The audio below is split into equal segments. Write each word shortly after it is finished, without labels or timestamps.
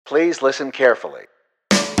Please listen carefully.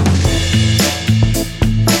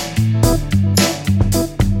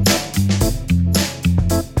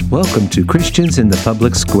 Welcome to Christians in the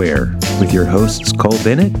Public Square with your hosts Cole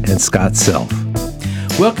Bennett and Scott Self.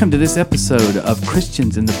 Welcome to this episode of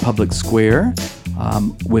Christians in the Public Square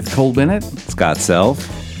with Cole Bennett, Scott Self.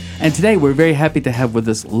 And today we're very happy to have with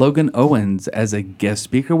us Logan Owens as a guest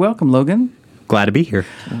speaker. Welcome, Logan. Glad to be here.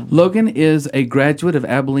 Logan is a graduate of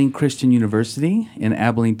Abilene Christian University in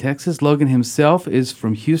Abilene, Texas. Logan himself is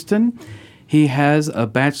from Houston. He has a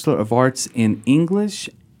Bachelor of Arts in English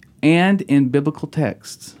and in Biblical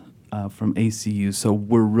Texts from ACU. So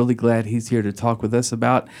we're really glad he's here to talk with us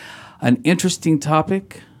about an interesting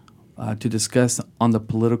topic to discuss on the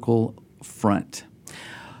political front.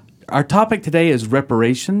 Our topic today is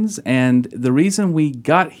reparations, and the reason we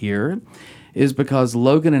got here is because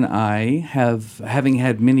Logan and I, having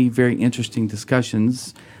had many very interesting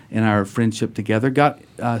discussions in our friendship together,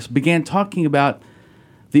 began talking about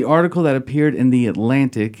the article that appeared in The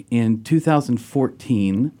Atlantic in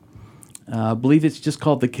 2014. I believe it's just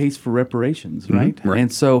called The Case for Reparations, right? Mm-hmm, right.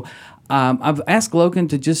 And so I've asked Logan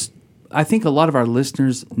to just, I think a lot of our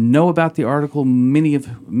listeners know about the article.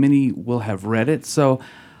 Many will have read it. So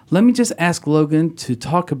let me just ask Logan to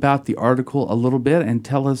talk about the article a little bit and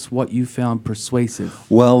tell us what you found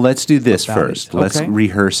persuasive. Well, let's do this about first. it. Let's Okay.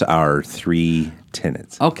 rehearse our three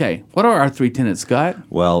tenets. Okay. What are our three tenets, Scott?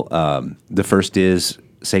 Well, the first is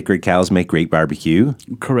sacred cows make great barbecue.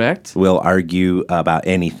 Correct. We'll argue about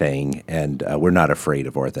anything, and we're not afraid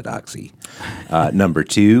of orthodoxy. Number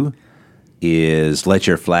two is let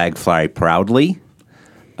your flag fly proudly.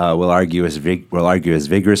 We'll argue as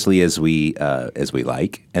vigorously as we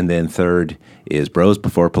like. And then third is bros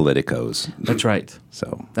before politicos. That's right.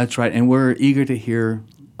 So That's right. And we're eager to hear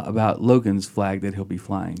about Logan's flag that he'll be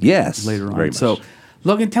flying Yes, later on. very much. So,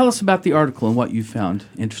 Logan, tell us about the article and what you found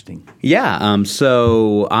interesting. Yeah,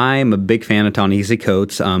 so I'm a big fan of Ta-Nehisi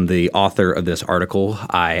Coates, the author of this article.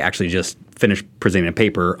 I actually just finished presenting a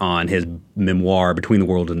paper on his memoir, Between the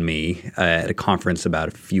World and Me, at a conference about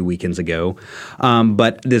a few weekends ago.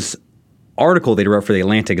 But this article they wrote for The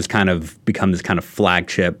Atlantic has kind of become this kind of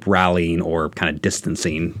flagship rallying or kind of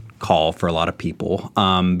distancing call for a lot of people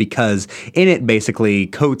because in it, basically,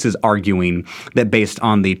 Coates is arguing that based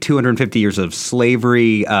on the 250 years of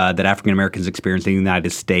slavery that African Americans experienced in the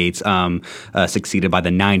United States, succeeded by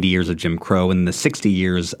the 90 years of Jim Crow and the 60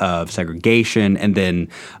 years of segregation, and then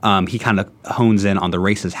he kind of hones in on the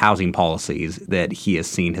racist housing policies that he has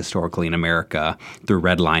seen historically in America through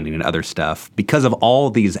redlining and other stuff. Because of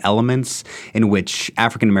all these elements in which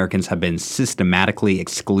African Americans have been systematically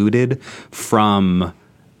excluded from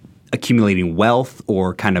accumulating wealth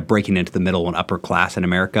or kind of breaking into the middle and upper class in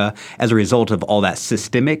America as a result of all that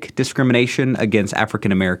systemic discrimination against African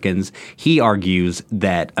Americans, he argues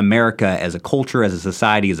that America as a culture, as a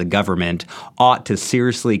society, as a government ought to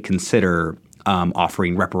seriously consider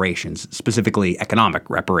offering reparations, specifically economic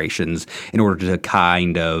reparations, in order to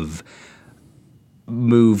kind of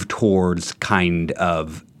move towards kind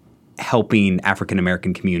of helping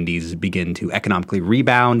African-American communities begin to economically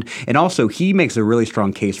rebound. And also, he makes a really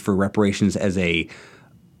strong case for reparations as a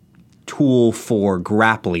tool for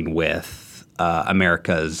grappling with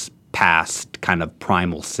America's past kind of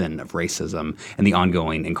primal sin of racism and the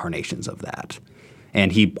ongoing incarnations of that.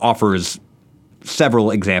 And he offers several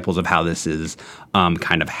examples of how this is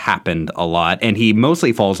kind of happened a lot. And he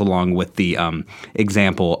mostly follows along with the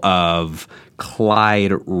example of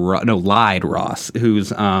Lyde Ross,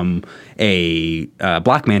 who's a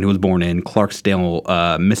black man who was born in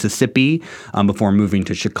Clarksdale, Mississippi, before moving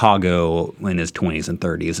to Chicago in his 20s and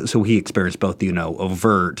 30s. So he experienced both,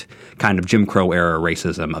 overt kind of Jim Crow era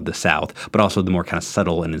racism of the South, but also the more kind of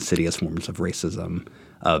subtle and insidious forms of racism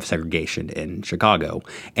of segregation in Chicago.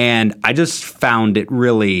 And I just found it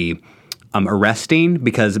really arresting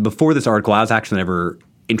because before this article, I was actually never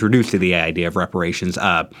introduced to the idea of reparations. In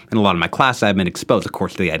a lot of my classes, I've been exposed, of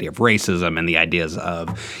course, to the idea of racism and the ideas of,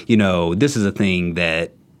 this is a thing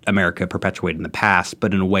that America perpetuated in the past,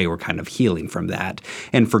 but in a way we're kind of healing from that.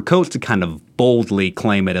 And for Coates to kind of boldly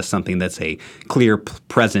claim it as something that's a clear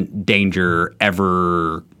present danger,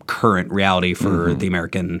 ever current reality for the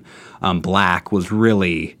American black was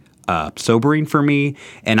really sobering for me.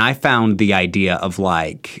 And I found the idea of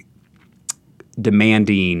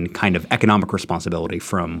demanding kind of economic responsibility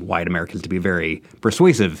from white Americans to be very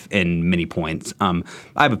persuasive in many points. I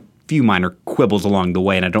have a few minor quibbles along the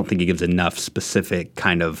way, and I don't think he gives enough specific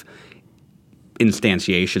kind of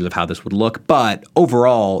instantiations of how this would look. But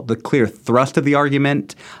overall, the clear thrust of the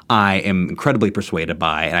argument, I am incredibly persuaded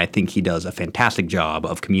by, and I think he does a fantastic job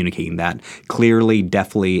of communicating that clearly,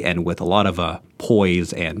 deftly, and with a lot of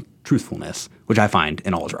poise and truthfulness, which I find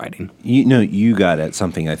in all his writing. You got at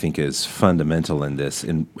something I think is fundamental in this,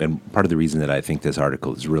 and part of the reason that I think this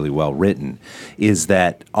article is really well written is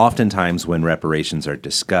that oftentimes when reparations are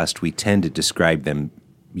discussed, we tend to describe them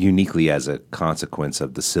uniquely as a consequence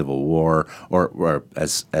of the Civil War or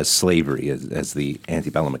as slavery, as the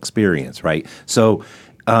antebellum experience, right? So,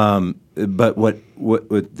 but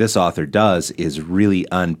what this author does is really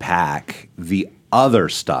unpack the other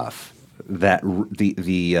stuff that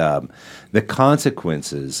the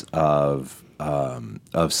consequences of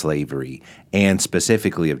slavery, and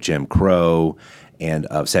specifically of Jim Crow and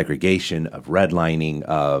of segregation, of redlining,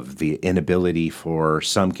 of the inability for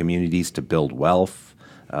some communities to build wealth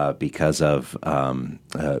because of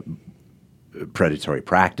predatory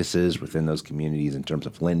practices within those communities in terms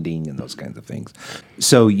of lending and those kinds of things.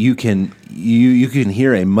 So you can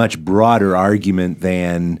hear a much broader argument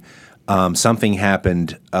than something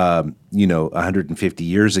happened 150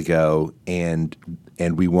 years ago and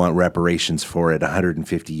we want reparations for it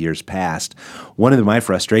 150 years past. One of my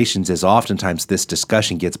frustrations is oftentimes this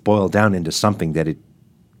discussion gets boiled down into something that it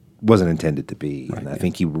wasn't intended to be. Right, and I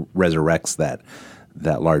think he resurrects that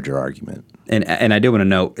larger argument. And I do want to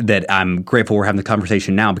note that I'm grateful we're having the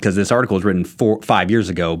conversation now because this article was written 5 years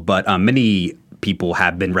ago, but many people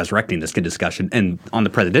have been resurrecting this discussion and on the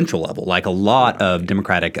presidential level, like a lot of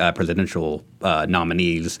Democratic presidential candidates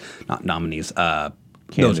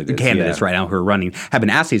right now who are running have been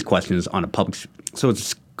asked these questions on a public. So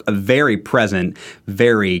it's a very present,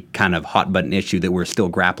 very kind of hot button issue that we're still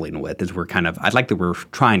grappling with. I'd like that we're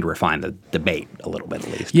trying to refine the debate a little bit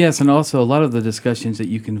at least. Yes, and also a lot of the discussions that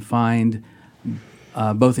you can find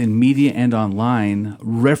both in media and online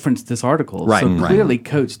reference this article. Right, so clearly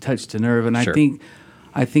Coates touched a nerve, and sure.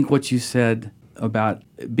 I think what you said about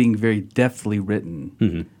being very deftly written,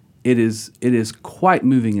 mm-hmm. it is quite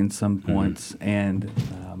moving in some points, mm-hmm. and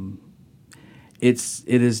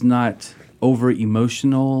it is not over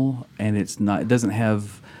emotional, and it's not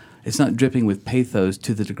dripping with pathos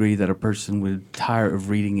to the degree that a person would tire of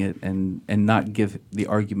reading it and not give the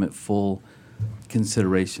argument full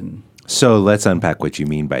consideration. So let's unpack what you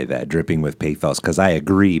mean by that, dripping with pathos, because I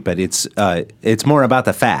agree, but it's more about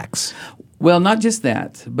the facts. Well, not just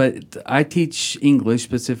that, but I teach English,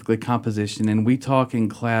 specifically composition, and we talk in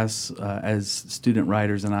class as student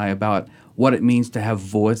writers and I about what it means to have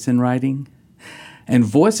voice in writing. And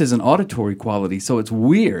voice is an auditory quality, so it's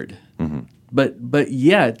weird. Mm-hmm. But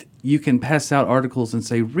yet you can pass out articles and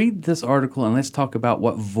say, read this article and let's talk about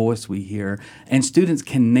what voice we hear. And students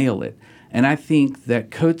can nail it. And I think that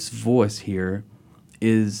Coates' voice here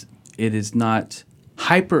is not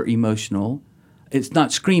hyper emotional. It's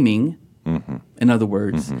not screaming, mm-hmm. in other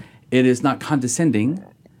words. Mm-hmm. It is not condescending.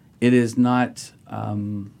 It is not,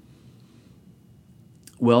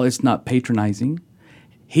 it's not patronizing.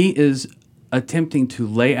 He is attempting to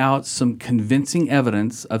lay out some convincing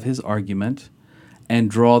evidence of his argument and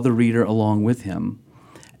draw the reader along with him.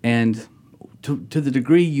 And to the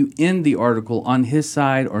degree you end the article on his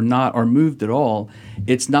side or not, or moved at all,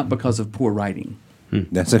 it's not because of poor writing.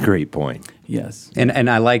 That's a great point. Yes. And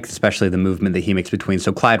I like especially the movement that he makes between.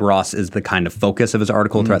 So Clyde Ross is the kind of focus of his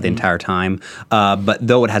article throughout mm-hmm. the entire time. But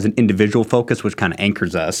though it has an individual focus, which kind of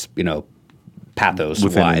anchors us, pathos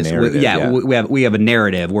wise. We have a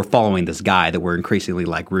narrative. We're following this guy that we're increasingly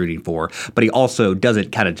rooting for, but he also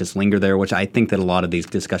doesn't kind of just linger there, which I think that a lot of these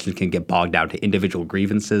discussions can get bogged down to individual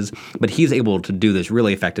grievances. But he's able to do this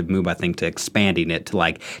really effective move, I think, to expanding it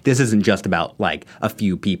to this isn't just about a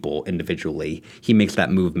few people individually. He makes that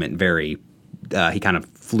movement very. He kind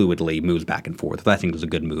of fluidly moves back and forth. But I think it was a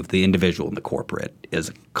good move. The individual and the corporate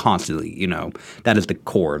is constantly, that is the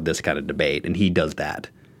core of this kind of debate, and he does that.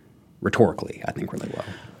 Rhetorically, I think really well.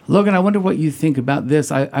 Logan, I wonder what you think about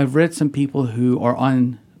this. I've read some people who are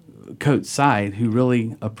on Coates' side who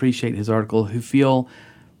really appreciate his article, who feel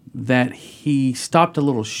that he stopped a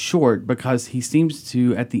little short because he seems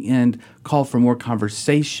to, at the end, call for more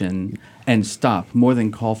conversation and stop, more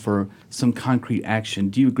than call for some concrete action.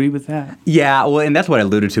 Do you agree with that? Yeah, well, and that's what I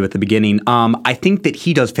alluded to at the beginning. I think that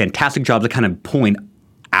he does fantastic jobs of kind of pulling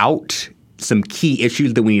out some key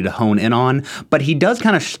issues that we need to hone in on, but he does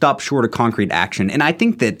kind of stop short of concrete action. And I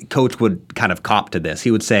think that Coates would kind of cop to this. He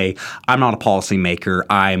would say, I'm not a policymaker,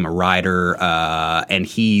 I'm a writer, and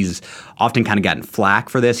he's often kind of gotten flack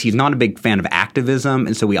for this. He's not a big fan of activism,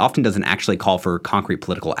 and so he often doesn't actually call for concrete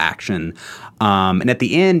political action. And at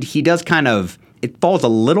the end, he does kind of it falls a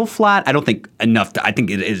little flat. I don't think enough. I think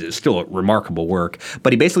it is still a remarkable work.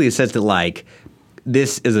 But he basically says that like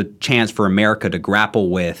this is a chance for America to grapple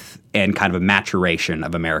with and kind of a maturation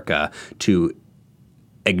of America to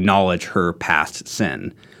acknowledge her past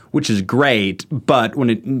sin, which is great. But when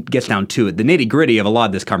it gets down to it, the nitty gritty of a lot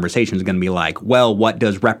of this conversation is going to be like, well, what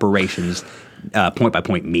does reparations point by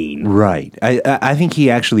point mean? Right. I think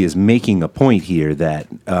he actually is making a point here that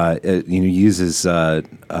uses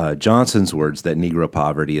Johnson's words that Negro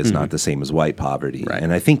poverty is not the same as white poverty, Right.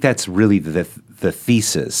 and I think that's really the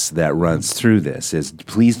thesis that runs through this is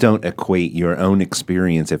please don't equate your own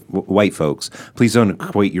experience, if white folks, please don't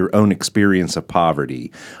equate your own experience of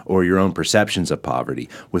poverty or your own perceptions of poverty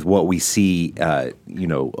with what we see,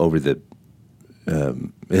 over the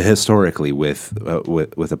historically with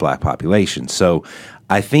the black population. So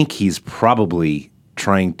I think he's probably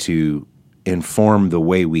trying to inform the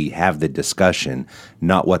way we have the discussion,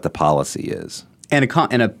 not what the policy is. And a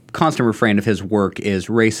constant refrain of his work is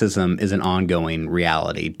racism is an ongoing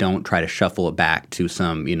reality. Don't try to shuffle it back to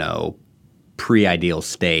some, pre-ideal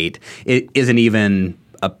state. It isn't even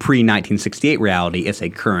a pre-1968 reality. It's a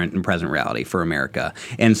current and present reality for America.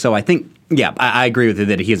 And so I think, I agree with you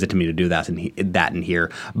that he has it to me to do that in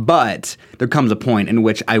here. But there comes a point in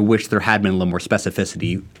which I wish there had been a little more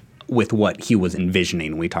specificity with what he was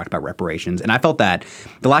envisioning when we talked about reparations. And I felt that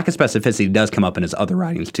the lack of specificity does come up in his other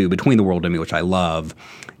writings too. Between the World and Me, which I love,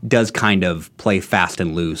 does kind of play fast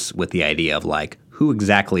and loose with the idea of like, who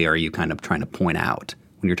exactly are you kind of trying to point out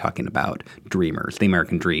when you're talking about dreamers? The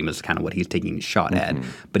American dream is kind of what he's taking a shot at,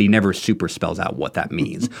 but he never super spells out what that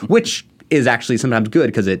means, which is actually sometimes good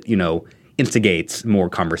because it, instigates more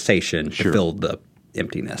conversation to fill the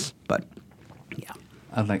emptiness. But yeah.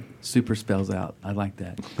 I like super spells out. I like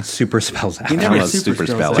that. Super spells out. He never I love super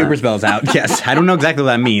spells out. Super spells out. Yes. I don't know exactly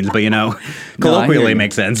what that means, but colloquially it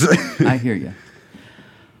makes sense. I hear you.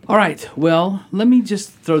 All right. Well, let me just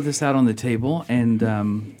throw this out on the table and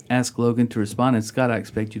ask Logan to respond. And Scott, I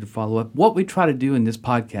expect you to follow up. What we try to do in this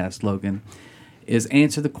podcast, Logan, is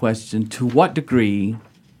answer the question, to what degree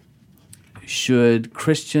should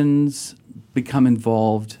Christians become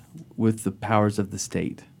involved with the powers of the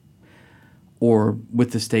state or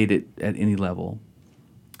with the state at any level?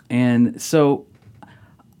 And so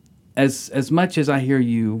as much as I hear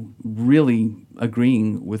you really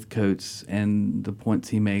agreeing with Coates and the points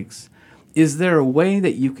he makes, is there a way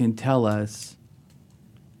that you can tell us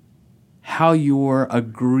how your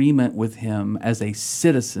agreement with him as a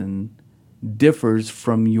citizen differs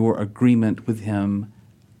from your agreement with him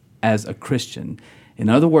as a Christian? In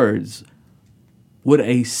other words, would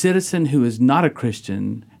a citizen who is not a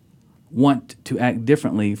Christian want to act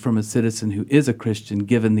differently from a citizen who is a Christian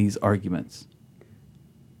given these arguments?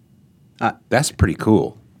 That's pretty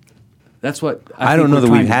cool. That's what I don't know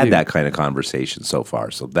that we've had that kind of conversation so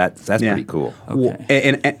far, so that's pretty cool.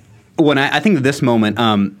 Okay. And when I think of this moment,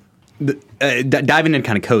 diving into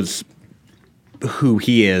kind of Coates, who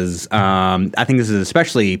he is, I think this is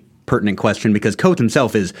especially pertinent question because Coates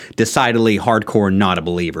himself is decidedly hardcore not a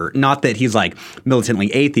believer. Not that he's like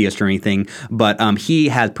militantly atheist or anything, but he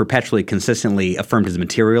has perpetually, consistently affirmed his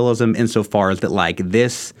materialism insofar as that like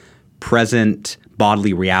this present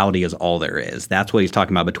bodily reality is all there is. That's what he's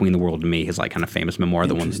talking about between the World and Me, his like kind of famous memoir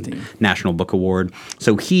that won the National Book Award.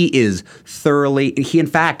 So he is he in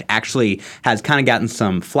fact actually has kind of gotten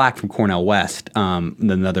some flack from Cornel West,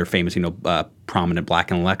 another famous, prominent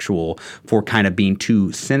black intellectual, for kind of being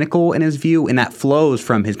too cynical in his view, and that flows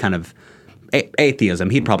from his kind of atheism.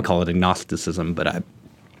 He'd probably call it agnosticism, but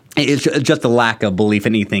it's just a lack of belief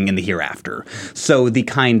in anything in the hereafter. So the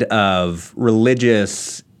kind of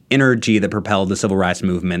religious energy that propelled the civil rights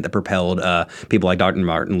movement, that propelled people like Dr.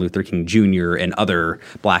 Martin Luther King Jr. and other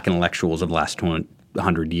black intellectuals of the last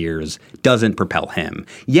 100 years, doesn't propel him.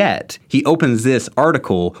 Yet, he opens this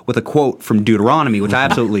article with a quote from Deuteronomy, which I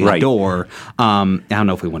absolutely adore. I don't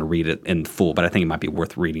know if we want to read it in full, but I think it might be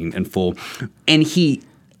worth reading in full. And he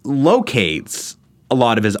locates a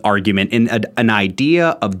lot of his argument in an idea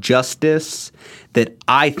of justice that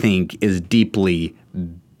I think is deeply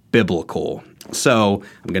biblical. So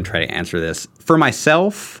I'm going to try to answer this. For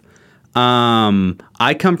myself,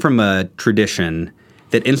 I come from a tradition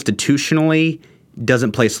that institutionally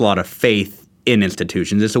doesn't place a lot of faith in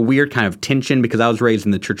institutions. It's a weird kind of tension because I was raised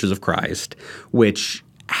in the Churches of Christ, which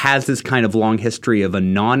has this kind of long history of a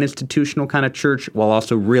non-institutional kind of church while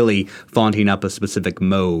also really flaunting up a specific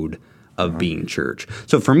mode of being church.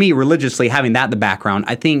 So for me, religiously, having that in the background,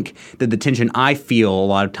 I think that the tension I feel a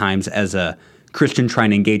lot of times as a Christian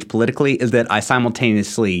trying to engage politically is that I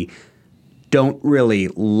simultaneously don't really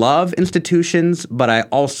love institutions, but I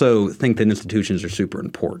also think that institutions are super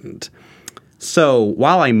important. So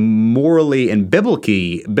while I morally and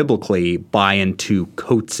biblically buy into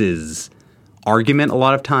Coates's argument a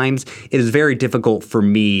lot of times, it is very difficult for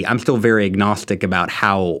me. I'm still very agnostic about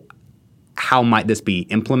how might this be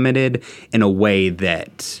implemented in a way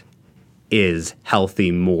that is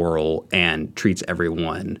healthy, moral, and treats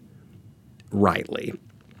everyone rightly.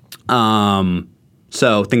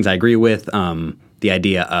 So things I agree with, the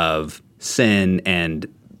idea of sin and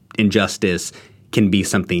injustice can be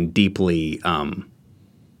something deeply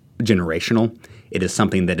generational. It is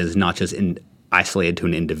something that is not just isolated to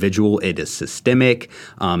an individual. It is systemic.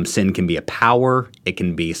 Sin can be a power. It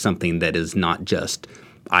can be something that is not just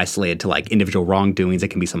isolated to like individual wrongdoings. It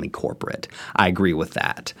can be something corporate. I agree with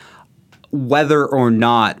that. Whether or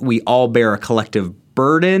not we all bear a collective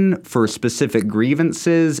burden for specific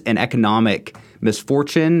grievances and economic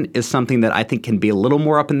misfortune is something that I think can be a little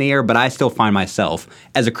more up in the air, but I still find myself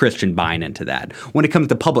as a Christian buying into that. When it comes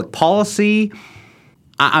to public policy,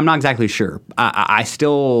 I'm not exactly sure. I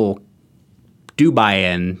still do buy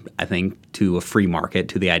in, I think, to a free market,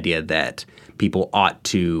 to the idea that people ought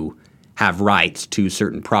to have rights to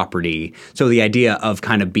certain property. So the idea of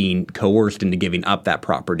kind of being coerced into giving up that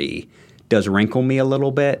property does wrinkle me a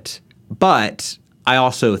little bit. But I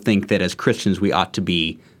also think that as Christians, we ought to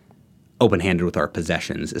be open-handed with our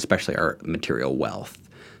possessions, especially our material wealth.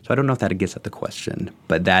 So I don't know if that gets at the question,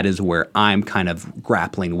 but that is where I'm kind of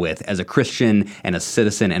grappling with as a Christian and a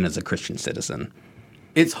citizen and as a Christian citizen.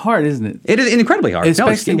 It's hard, isn't it? It is incredibly hard.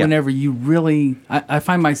 Especially whenever you really, I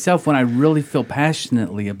find myself when I really feel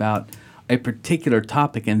passionately about a particular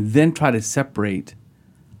topic and then try to separate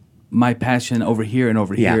my passion over here and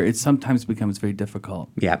over here, it sometimes becomes very difficult.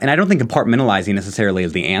 Yeah, and I don't think compartmentalizing necessarily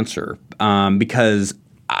is the answer because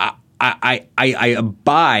I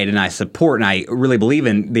abide and I support and I really believe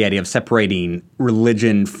in the idea of separating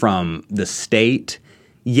religion from the state,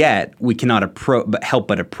 yet we cannot help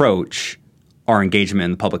but approach our engagement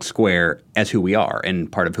in the public square as who we are, and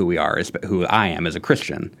part of who we are is who I am as a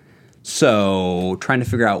Christian. So trying to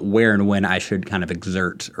figure out where and when I should kind of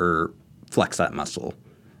exert or flex that muscle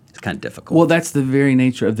is kind of difficult. Well, that's the very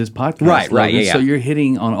nature of this podcast. Right, Logan. yeah. So you're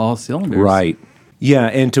hitting on all cylinders. Right. Yeah,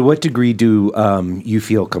 and to what degree do you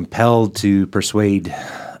feel compelled to persuade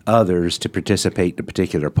others to participate in a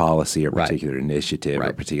particular policy or particular initiative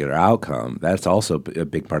or particular outcome? That's also a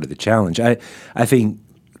big part of the challenge. I think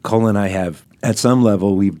Cole and I have, at some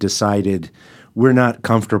level, we've decided we're not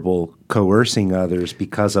comfortable coercing others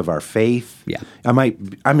because of our faith. Yeah.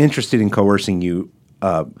 I'm interested in coercing you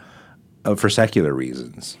for secular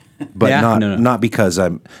reasons, but not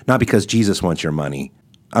because Jesus wants your money.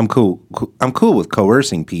 I'm cool with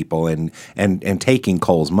coercing people and taking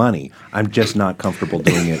Cole's money. I'm just not comfortable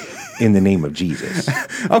doing it in the name of Jesus.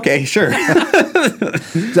 Okay, sure.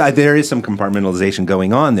 There is some compartmentalization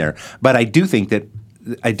going on there, but I do think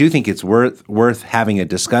it's worth having a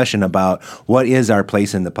discussion about what is our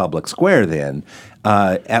place in the public square. Then,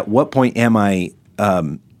 at what point am I?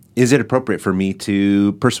 Is it appropriate for me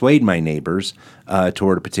to persuade my neighbors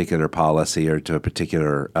toward a particular policy or to a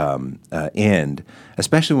particular end,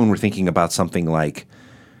 especially when we're thinking about something like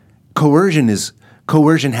coercion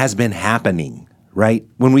has been happening, right?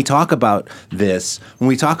 When we talk about this, when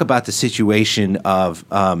we talk about the situation of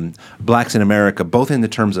blacks in America, both in the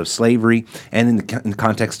terms of slavery and in the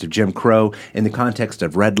context of Jim Crow, in the context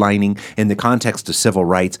of redlining, in the context of civil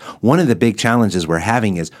rights, one of the big challenges we're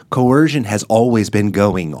having is coercion has always been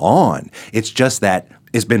going on. It's just that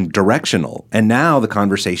it's been directional. And now the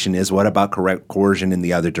conversation is, what about coercion in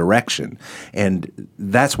the other direction? And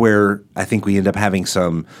that's where I think we end up having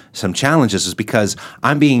some challenges, is because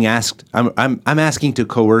I'm being asked, I'm asking to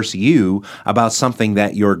coerce you about something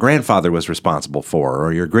that your grandfather was responsible for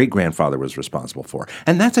or your great-grandfather was responsible for.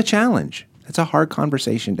 And that's a challenge. It's a hard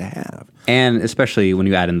conversation to have. And especially when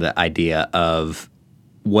you add in the idea of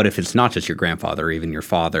what if it's not just your grandfather or even your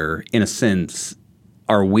father, in a sense,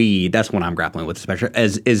 that's what I'm grappling with, especially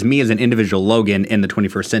as me as an individual Logan in the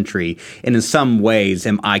 21st century, and in some ways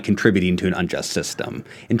am I contributing to an unjust system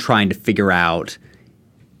and trying to figure out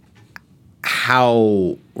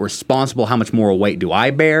how responsible, how much moral weight do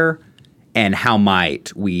I bear, and how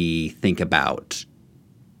might we think about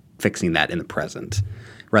fixing that in the present,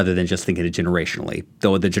 rather than just thinking it generationally,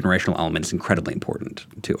 though the generational element is incredibly important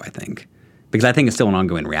too, I think. Because I think it's still an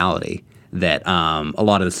ongoing reality that a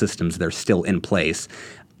lot of the systems that are still in place,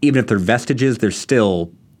 even if they're vestiges, there's still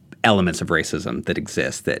elements of racism that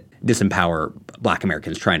exist that disempower Black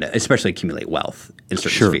Americans trying to especially accumulate wealth in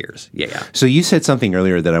certain spheres. Yeah. So you said something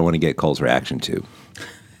earlier that I want to get Cole's reaction to.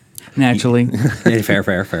 Naturally.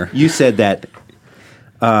 Fair. You said that,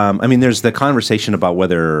 there's the conversation about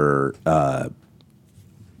whether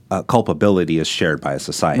culpability is shared by a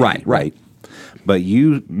society, Right. But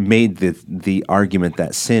you made the argument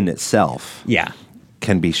that sin itself Yeah.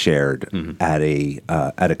 can be shared at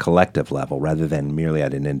a collective level rather than merely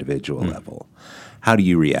at an individual level. How do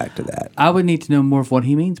you react to that? I would need to know more of what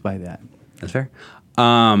he means by that. That's fair.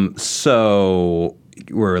 So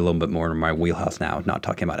we're a little bit more in my wheelhouse now, not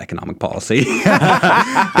talking about economic policy.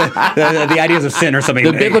 the ideas of sin or something.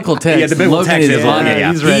 The biblical text. Yeah, the biblical Logan text is on it.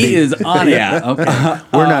 He's ready. He is on it. Yeah. Okay.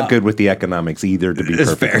 We're not good with the economics either, to be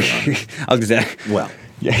That's perfectly fair. honest. I was going to say, Well,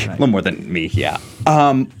 yeah, a little more than me, yeah.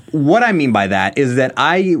 What I mean by that is that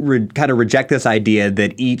I kind of reject this idea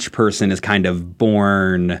that each person is kind of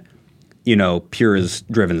born, pure as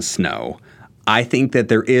driven snow. I think that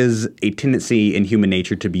there is a tendency in human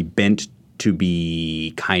nature to be bent to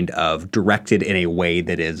be kind of directed in a way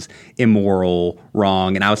that is immoral,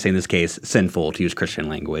 wrong, and I would say in this case, sinful, to use Christian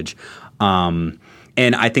language.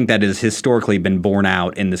 And I think that has historically been borne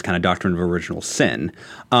out in this kind of doctrine of original sin.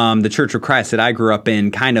 The Church of Christ that I grew up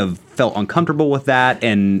in kind of felt uncomfortable with that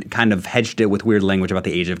and kind of hedged it with weird language about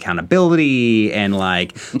the age of accountability and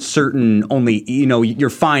like certain only, you're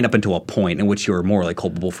fine up until a point in which you're morally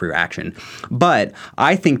culpable for your action. But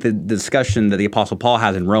I think that the discussion that the Apostle Paul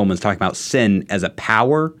has in Romans talking about sin as a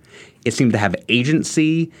power, it seemed to have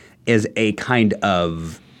agency as a kind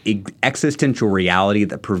of existential reality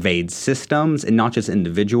that pervades systems and not just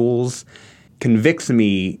individuals, convicts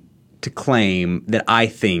me to claim that I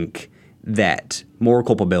think that moral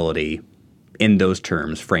culpability in those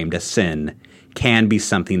terms framed as sin can be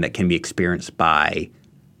something that can be experienced by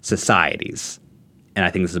societies. And I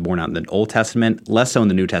think this is borne out in the Old Testament, less so in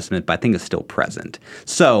the New Testament, but I think it's still present.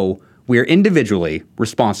 So we are individually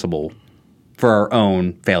responsible for our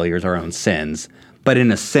own failures, our own sins, but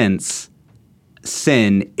in a sense,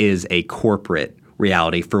 sin is a corporate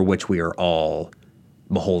reality for which we are all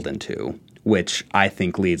beholden to, which I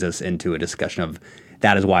think leads us into a discussion of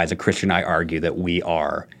that is why as a Christian I argue that we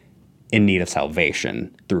are in need of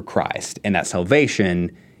salvation through Christ, and that salvation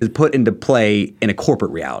is put into play in a corporate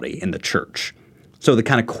reality in the church. So the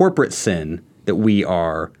kind of corporate sin that we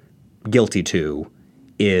are guilty to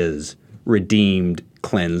is redeemed,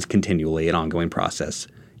 cleansed continually, an ongoing process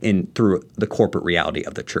through the corporate reality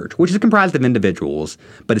of the church, which is comprised of individuals,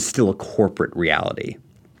 but it's still a corporate reality.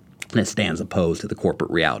 And it stands opposed to the corporate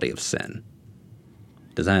reality of sin.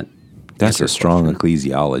 Does that that's answer a your strong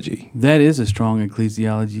question? ecclesiology. That is a strong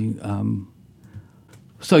ecclesiology.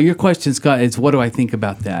 So your question, Scott, is what do I think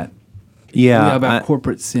about that? Yeah, About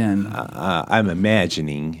corporate sin. I'm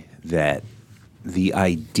imagining that the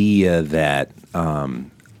idea that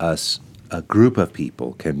a group of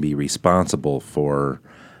people can be responsible for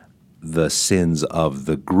the sins of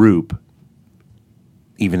the group,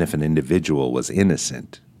 even if an individual was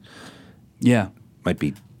innocent, Yeah. might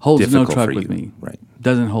be Holds no difficult truck for with you. me. Right.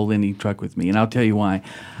 Doesn't hold any truck with me. And I'll tell you why.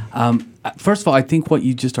 First of all, I think what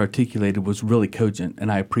you just articulated was really cogent,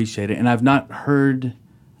 and I appreciate it. And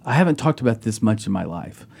I haven't talked about this much in my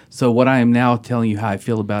life. So what I am now telling you how I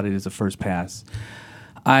feel about it is a first pass.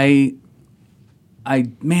 I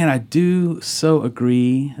do so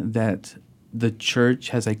agree that the church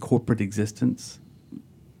has a corporate existence.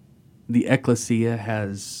 The ecclesia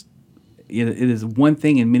it is one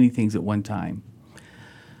thing and many things at one time.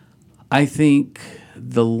 I think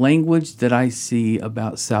the language that I see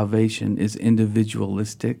about salvation is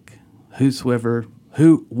individualistic.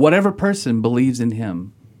 Whatever person believes in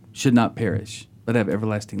him should not perish, but have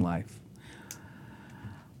everlasting life.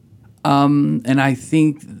 And I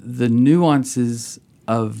think the nuances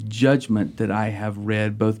of judgment that I have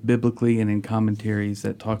read, both biblically and in commentaries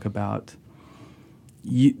that talk about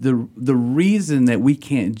the reason that we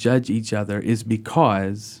can't judge each other is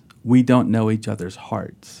because we don't know each other's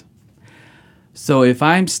hearts. So if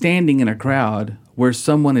I'm standing in a crowd where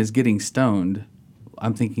someone is getting stoned,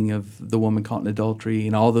 I'm thinking of the woman caught in adultery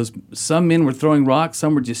and all those. Some men were throwing rocks,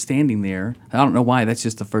 some were just standing there. I don't know why. That's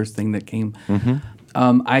just the first thing that came.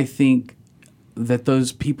 I think that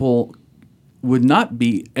those people would not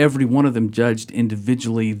be every one of them judged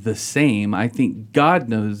individually the same. I think God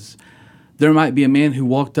knows. There might be a man who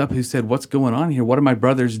walked up who said, "What's going on here? What are my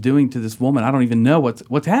brothers doing to this woman? I don't even know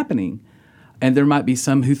what's happening." And there might be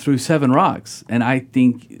some who threw 7 rocks, and I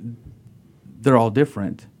think they're all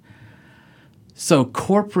different. So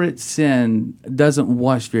corporate sin doesn't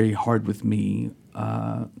wash very hard with me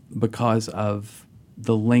because of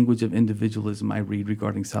the language of individualism I read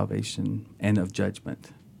regarding salvation and of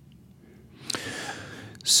judgment.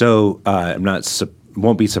 So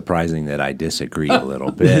won't be surprising that I disagree a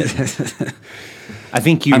little bit.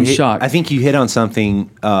 I'm shocked. I think you hit on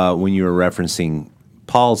something when you were referencing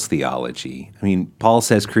Paul's theology. I mean, Paul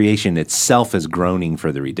says creation itself is groaning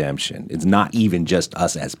for the redemption. It's not even just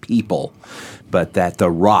us as people, but that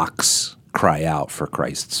the rocks cry out for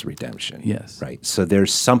Christ's redemption. Yes. Right? So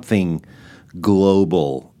there's something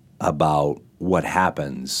global about what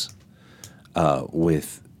happens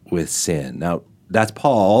with sin. Now, that's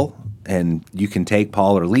Paul, and you can take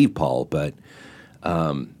Paul or leave Paul, but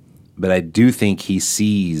I do think he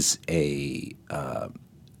sees a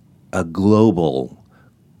global,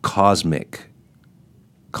 cosmic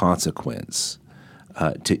consequence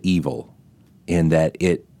to evil, in that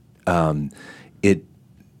it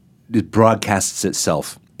broadcasts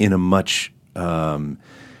itself in a much more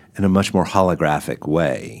holographic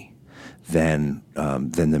way than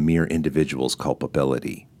the mere individual's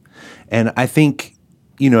culpability. And I think,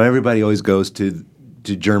 everybody always goes to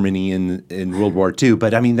Germany in World War II,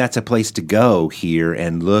 but I mean, that's a place to go here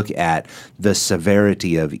and look at the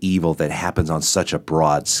severity of evil that happens on such a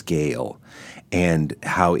broad scale, and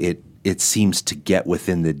how it seems to get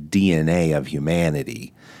within the DNA of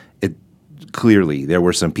humanity. Clearly, there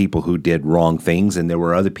were some people who did wrong things, and there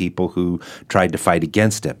were other people who tried to fight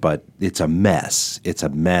against it, but it's a mess. It's a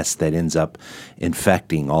mess that ends up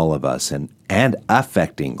infecting all of us and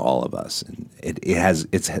affecting all of us. And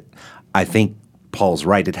I think Paul's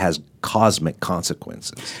right. It has cosmic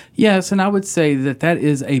consequences. Yes, and I would say that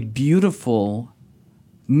is a beautiful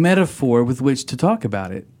metaphor with which to talk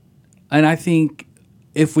about it. And I think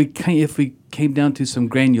if we came down to some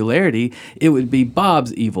granularity, it would be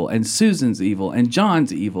Bob's evil and Susan's evil and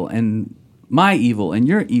John's evil and my evil and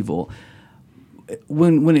your evil.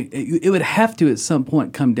 When it would have to at some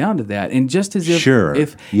point come down to that, and just as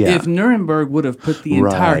if if Nuremberg would have put the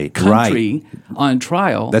entire country on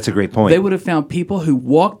trial, that's a great point. They would have found people who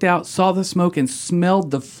walked out, saw the smoke, and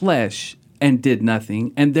smelled the flesh and did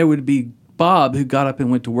nothing, and there would be Bob who got up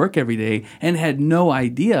and went to work every day and had no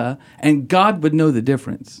idea, and God would know the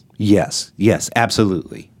difference. Yes,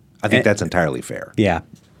 absolutely. I think that's entirely fair. Yeah.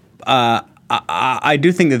 I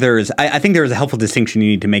do think that there is a helpful distinction you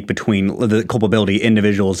need to make between the culpability of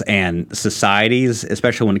individuals and societies,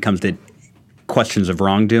 especially when it comes to questions of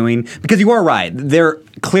wrongdoing. Because you are right. There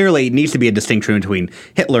clearly needs to be a distinction between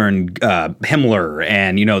Hitler and Himmler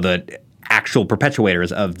and, the actual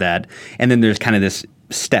perpetuators of that. And then there's kind of this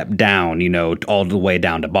step down, all the way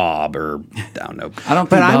down to Bob, or I don't know.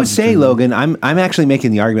 But I would say, Logan, I'm actually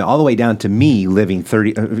making the argument all the way down to me living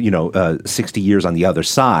 60 years on the other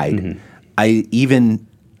side. Mm-hmm.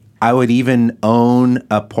 I would even own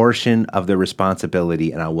a portion of the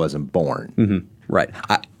responsibility, and I wasn't born. Mm-hmm. Right.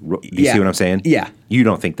 You see what I'm saying? Yeah. You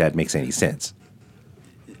don't think that makes any sense?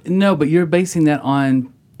 No, but you're basing that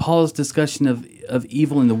on Paul's discussion of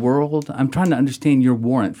evil in the world. I'm trying to understand your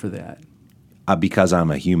warrant for that. Because I'm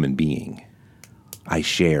a human being, I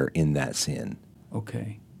share in that sin.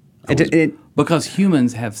 Okay. Because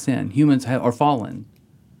humans have sin. Humans are fallen.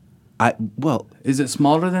 Is it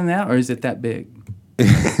smaller than that, or is it that big?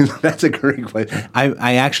 That's a great question.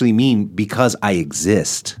 I actually mean because I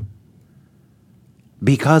exist.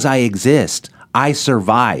 Because I exist, I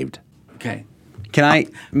survived. Okay. Can I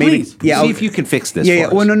maybe see if you can fix this? Yeah. For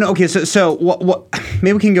us. Well, no. Okay. So what?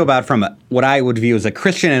 Maybe we can go about from what I would view as a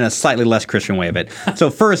Christian and a slightly less Christian way of it. So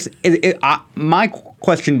first, my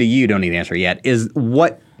question to you, don't need to answer yet, is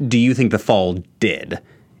what do you think the fall did?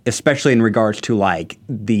 Especially in regards to like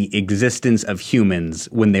the existence of humans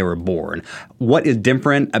when they were born. What is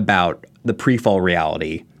different about the pre-fall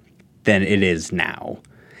reality than it is now?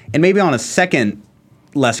 And maybe on a second,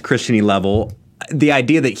 less Christian-y level, the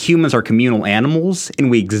idea that humans are communal animals and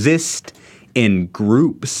we exist in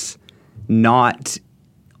groups, not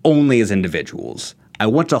only as individuals. I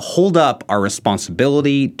want to hold up our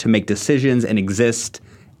responsibility to make decisions and exist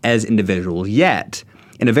as individuals, yet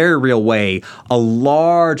in a very real way, a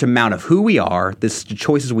large amount of who we are, the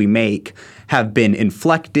choices we make, have been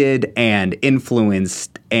inflected and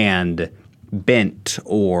influenced and bent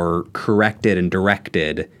or corrected and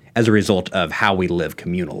directed as a result of how we live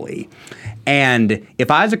communally. And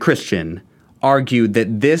if I, as a Christian, argue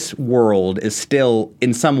that this world is still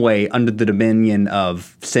in some way under the dominion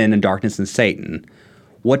of sin and darkness and Satan,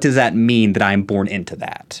 what does that mean that I'm born into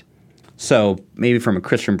that? So maybe from a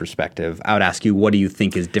Christian perspective, I would ask you, what do you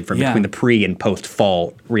think is different between the pre and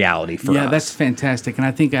post-fall reality for us? Yeah, that's fantastic, and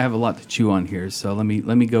I think I have a lot to chew on here. So let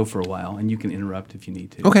me go for a while, and you can interrupt if you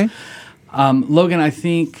need to. Okay. Logan, I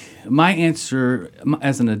think my answer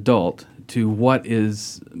as an adult to what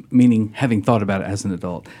is, meaning having thought about it as an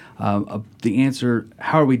adult, the answer,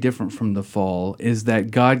 how are we different from the fall, is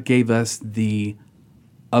that God gave us the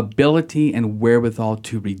ability and wherewithal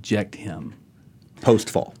to reject Him.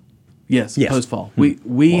 Post-fall. Yes, post-fall.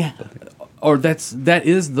 We or that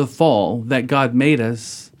is the fall, that God made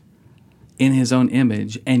us in his own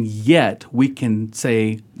image, and yet we can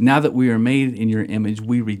say, now that we are made in your image,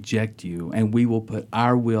 we reject you, and we will put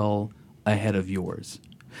our will ahead of yours.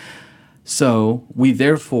 So we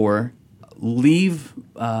therefore leave,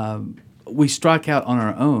 we strike out on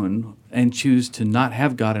our own and choose to not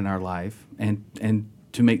have God in our life, and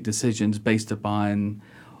to make decisions based upon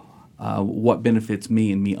what benefits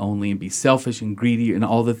me and me only, and be selfish and greedy and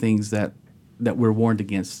all the things that we're warned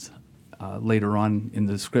against later on in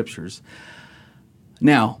the scriptures.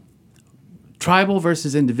 Now, tribal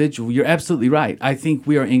versus individual, you're absolutely right. I think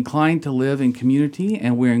we are inclined to live in community,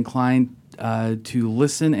 and we're inclined to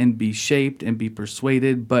listen and be shaped and be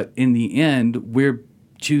persuaded, but in the end, we're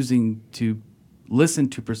choosing to listen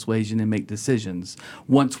to persuasion and make decisions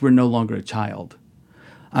once we're no longer a child.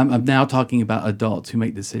 I'm now talking about adults who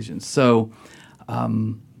make decisions. So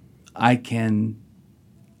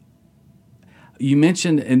you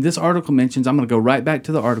mentioned, and this article mentions, I'm going to go right back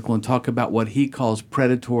to the article and talk about what he calls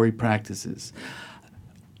predatory practices.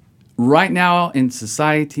 Right now in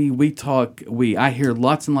society, I hear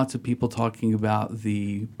lots and lots of people talking about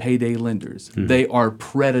the payday lenders. Mm-hmm. They are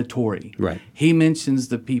predatory. Right. He mentions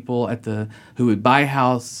the people who would buy a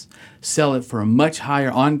house, sell it for a much higher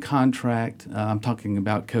on contract. I'm talking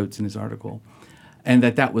about Coates in his article, and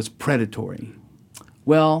that was predatory.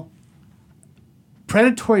 Well,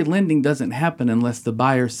 predatory lending doesn't happen unless the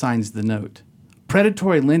buyer signs the note.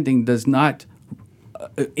 Predatory lending does not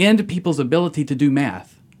end people's ability to do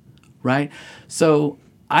math. Right? So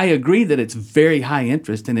I agree that it's very high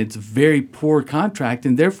interest and it's a very poor contract,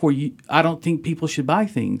 and therefore I don't think people should buy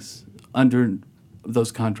things under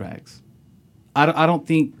those contracts. I don't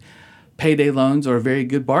think payday loans are a very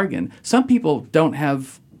good bargain. Some people don't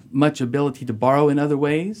have much ability to borrow in other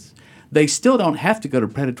ways. They still don't have to go to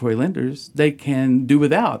predatory lenders. They can do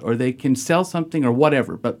without, or they can sell something or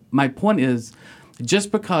whatever. But my point is,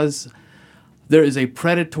 just because there is a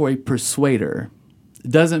predatory persuader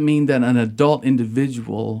doesn't mean that an adult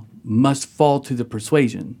individual must fall to the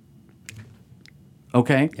persuasion.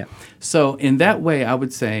 Okay? Yeah. So in that way, I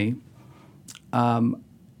would say,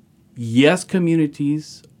 yes,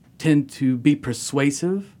 communities tend to be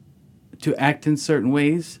persuasive, to act in certain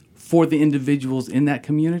ways for the individuals in that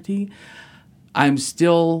community. I'm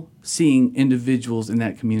still seeing individuals in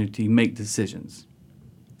that community make decisions.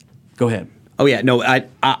 Go ahead. Oh, yeah. No,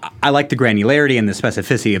 I like the granularity and the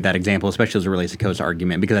specificity of that example, especially as it relates to Coates'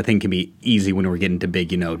 argument, because I think it can be easy when we're getting into big,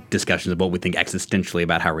 discussions of what we think existentially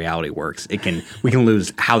about how reality works. We can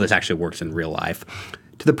lose how this actually works in real life.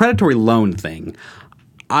 To the predatory loan thing,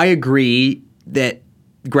 I agree that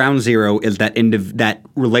ground zero is that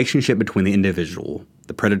relationship between the individual,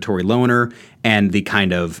 the predatory loaner, and the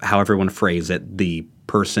kind of, however you want to phrase it, the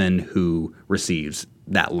person who receives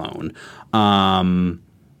that loan.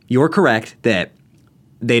 You're correct that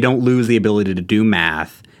they don't lose the ability to do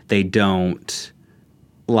math. They don't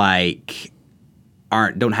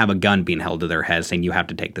don't have a gun being held to their head saying you have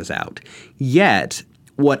to take this out. Yet,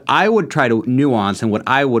 what I would try to nuance and what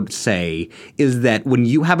I would say is that when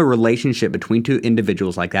you have a relationship between two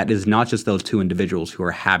individuals like that, it is not just those two individuals who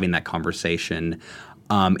are having that conversation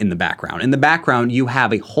in the background. In the background, you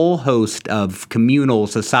have a whole host of communal,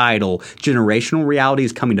 societal, generational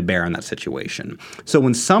realities coming to bear on that situation. So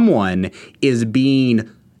when someone is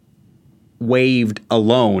being waved a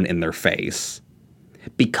loan in their face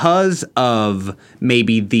because of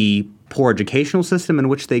maybe the poor educational system in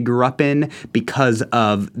which they grew up in, because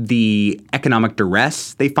of the economic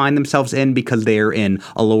duress they find themselves in because they're in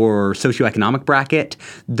a lower socioeconomic bracket,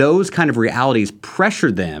 those kind of realities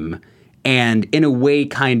pressure them and in a way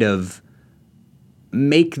kind of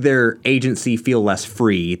make their agency feel less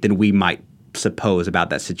free than we might suppose about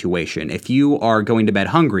that situation. If you are going to bed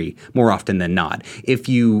hungry more often than not, if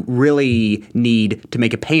you really need to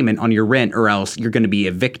make a payment on your rent or else you're going to be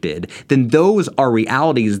evicted, then those are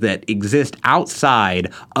realities that exist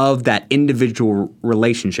outside of that individual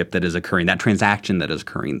relationship that is occurring, that transaction that is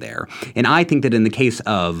occurring there. And I think that in the case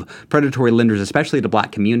of predatory lenders, especially to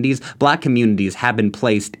black communities have been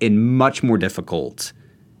placed in much more difficult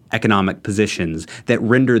economic positions that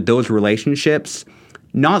render those relationships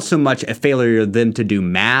not so much a failure of them to do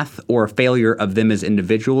math or a failure of them as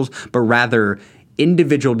individuals, but rather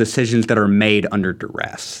individual decisions that are made under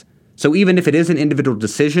duress. So even if it is an individual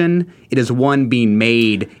decision, it is one being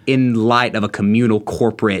made in light of a communal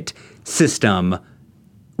corporate system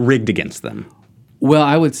rigged against them. Well,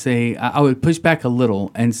 I would say, I would push back a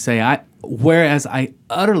little and say, whereas I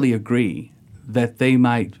utterly agree that they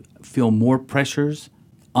might feel more pressures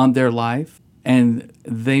on their life, and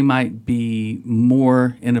they might be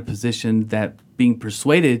more in a position that being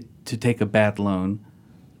persuaded to take a bad loan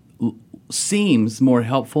seems more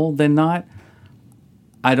helpful than not,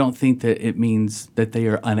 I don't think that it means that they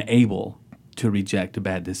are unable to reject a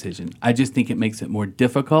bad decision. I just think it makes it more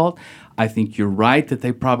difficult. I think you're right that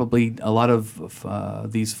they probably, a lot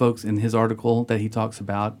of these folks in his article that he talks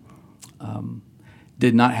about,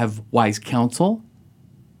 did not have wise counsel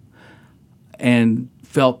and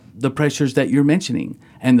felt the pressures that you're mentioning.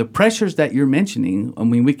 And the pressures that you're mentioning, I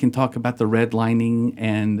mean, we can talk about the redlining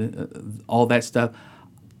and all that stuff.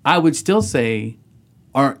 I would still say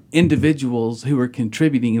are individuals who are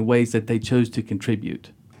contributing in ways that they chose to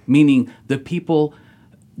contribute. Meaning the people,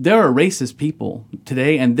 there are racist people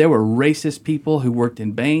today, and there were racist people who worked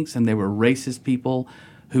in banks, and there were racist people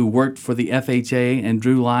who worked for the FHA and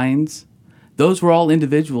drew lines. Those were all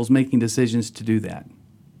individuals making decisions to do that.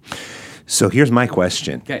 So here's my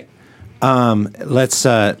question. Okay. I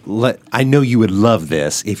know you would love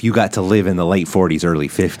this if you got to live in the late 40s, early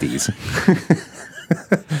 50s.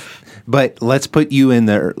 But let's put you in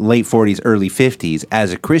the late 40s, early 50s.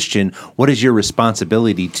 As a Christian, what is your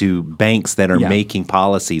responsibility to banks that are making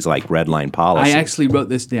policies like redline policies? I actually wrote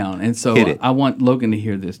this down, and so I want Logan to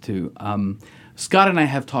hear this too. Scott and I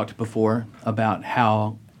have talked before about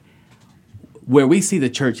how where we see the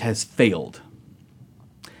church has failed.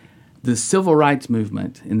 The civil rights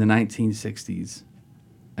movement in the 1960s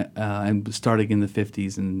and starting in the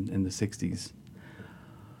 50s and the 60s,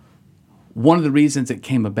 one of the reasons it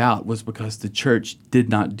came about was because the church did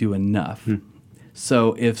not do enough.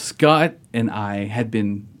 So if Scott and I had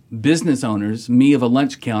been business owners, me of a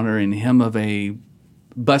lunch counter and him of a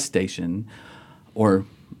bus station or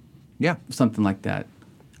something like that,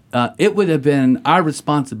 it would have been our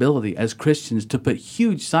responsibility as Christians to put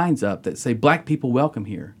huge signs up that say, Black people welcome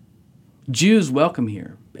here. Jews welcome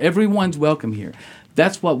here. Everyone's welcome here.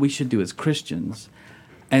 That's what we should do as Christians.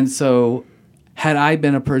 And so had I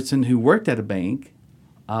been a person who worked at a bank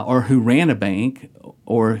or who ran a bank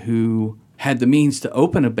or who had the means to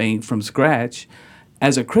open a bank from scratch,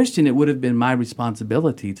 as a Christian, it would have been my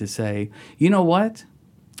responsibility to say, you know what?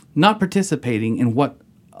 Not participating in what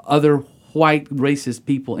other white racist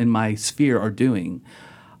people in my sphere are doing,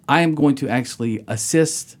 I am going to actually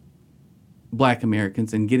assist Black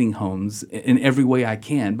Americans in getting homes in every way I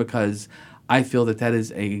can because I feel that that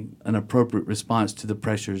is an appropriate response to the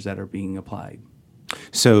pressures that are being applied.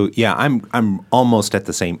 So I'm almost at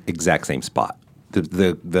the exact same spot.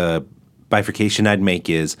 The bifurcation I'd make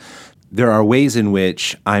is there are ways in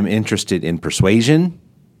which I'm interested in persuasion,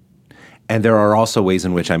 and there are also ways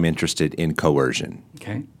in which I'm interested in coercion.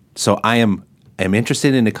 Okay. So I am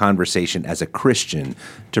interested in a conversation as a Christian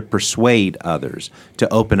to persuade others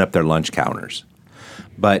to open up their lunch counters.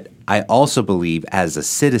 But I also believe as a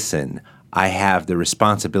citizen, I have the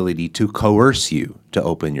responsibility to coerce you to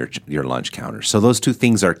open your lunch counter. So those two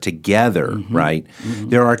things are together, right?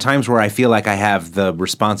 There are times where I feel like I have the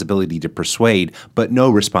responsibility to persuade, but no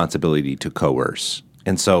responsibility to coerce.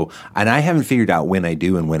 And I haven't figured out when I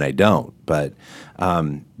do and when I don't, but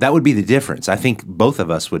that would be the difference. I think both of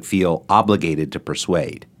us would feel obligated to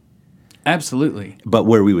persuade. Absolutely. But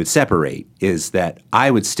where we would separate is that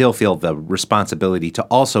I would still feel the responsibility to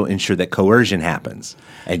also ensure that coercion happens,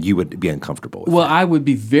 and you would be uncomfortable with that. I would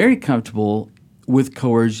be very comfortable with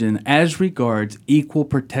coercion as regards equal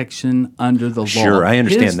protection under the law. Sure, I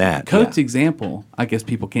understand that. Coates' example, I guess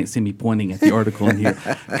people can't see me pointing at the article in here.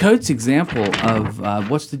 Coates' example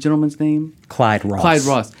of, what's the gentleman's name? Clyde Ross. Clyde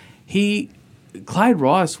Ross. Clyde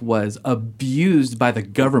Ross was abused by the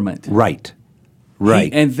government. Right.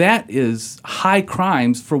 And that is high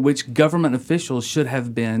crimes for which government officials should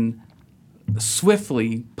have been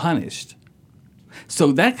swiftly punished.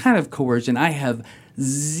 So that kind of coercion I have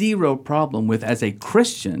zero problem with as a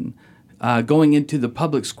Christian going into the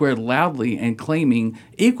public square loudly and claiming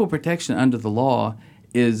equal protection under the law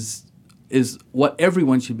is what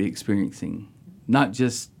everyone should be experiencing, not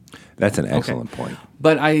just. That's an excellent point.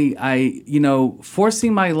 But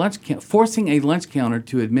forcing a lunch counter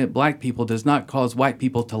to admit Black people does not cause white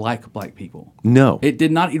people to like Black people. No. It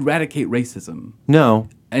did not eradicate racism. No.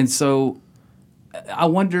 And so I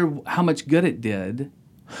wonder how much good it did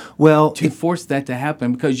to force that to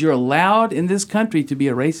happen, because you're allowed in this country to be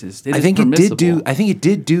a racist. I think it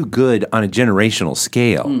did do good on a generational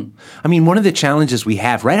scale. I mean, one of the challenges we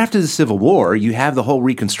have right after the Civil War, you have the whole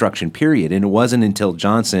Reconstruction period, and it wasn't until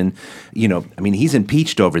Johnson, he's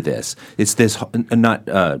impeached over this. It's this not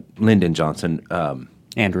Lyndon Johnson.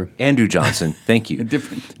 Andrew Johnson, thank you.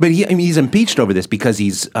 But he's impeached over this because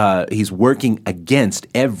he's working against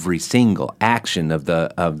every single action of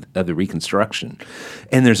the Reconstruction,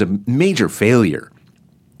 and there's a major failure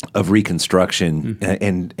of Reconstruction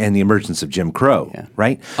and the emergence of Jim Crow,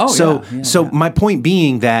 right? Oh, so my point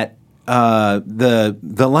being that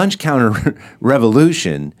the lunch counter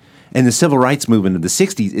revolution and the civil rights movement of the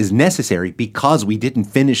 60s is necessary because we didn't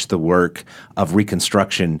finish the work of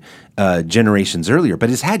Reconstruction generations earlier, but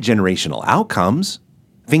it's had generational outcomes.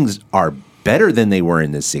 Things are better than they were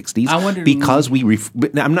in the 60s I wonder, because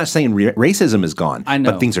I'm not saying racism is gone, I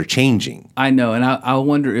know. but things are changing. I know, and I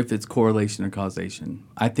wonder if it's correlation or causation.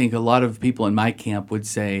 I think a lot of people in my camp would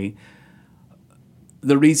say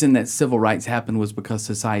the reason that civil rights happened was because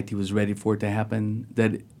society was ready for it to happen.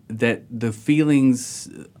 That the feelings,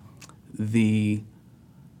 the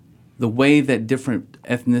way that different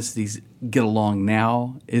ethnicities get along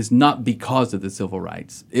now is not because of the civil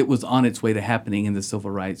rights. It was on its way to happening, and the civil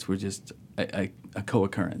rights were just a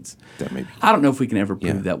co-occurrence. That may be. I don't know if we can ever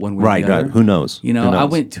prove that one way or the other. Right. Who knows? You know, Who knows? I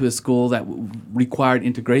went to a school that required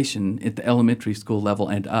integration at the elementary school level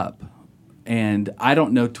and up. And I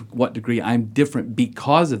don't know to what degree I'm different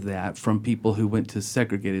because of that from people who went to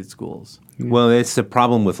segregated schools. Well, it's the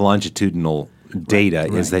problem with longitudinal data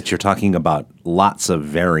is that you're talking about lots of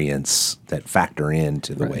variants that factor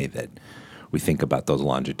into the way that we think about those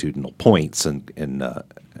longitudinal points, and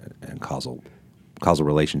causal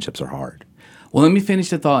relationships are hard. Well, let me finish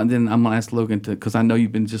the thought, and then I'm going to ask Logan to, because I know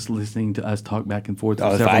you've been just listening to us talk back and forth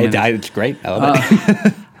for several minutes. It's great. I love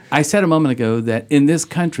it. I said a moment ago that in this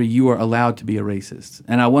country you are allowed to be a racist,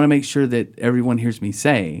 and I want to make sure that everyone hears me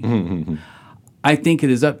say, I think it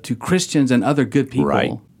is up to Christians and other good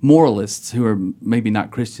people, moralists who are maybe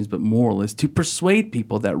not Christians but moralists, to persuade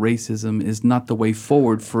people that racism is not the way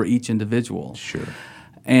forward for each individual. Sure.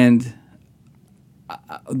 And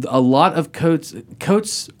a lot of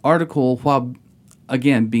Coates' article, while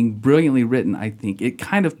again being brilliantly written, I think it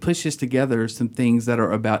kind of pushes together some things that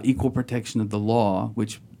are about equal protection of the law,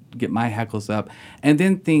 which get my hackles up, and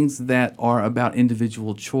then things that are about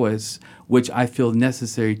individual choice, which I feel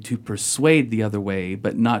necessary to persuade the other way,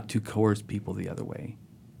 but not to coerce people the other way.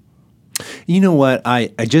 You know what? I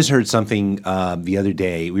just heard something the other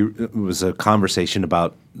day. It was a conversation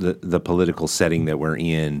about the political setting that we're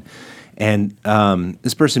in, and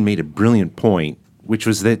this person made a brilliant point, which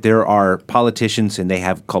was that there are politicians and they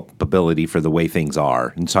have culpability for the way things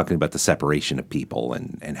are, and talking about the separation of people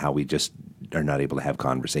and how we just are not able to have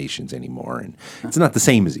conversations anymore, and it's not the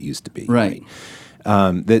same as it used to be. Right.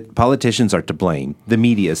 That politicians are to blame, the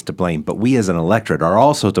media is to blame, but we as an electorate are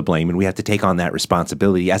also to blame, and we have to take on that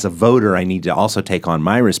responsibility. As a voter, I need to also take on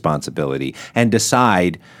my responsibility and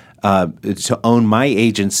decide to own my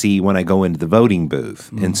agency when I go into the voting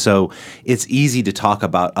booth. And so it's easy to talk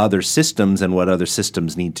about other systems and what other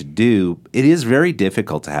systems need to do. It is very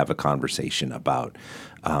difficult to have a conversation about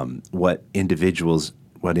what individuals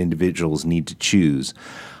need to choose.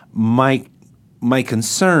 My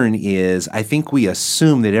concern is I think we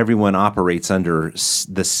assume that everyone operates under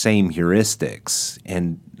the same heuristics,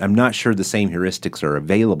 and I'm not sure the same heuristics are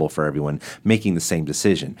available for everyone making the same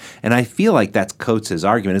decision. And I feel like that's Coates'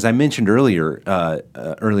 argument. As I mentioned earlier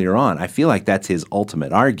on, I feel like that's his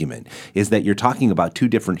ultimate argument, is that you're talking about two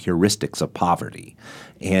different heuristics of poverty.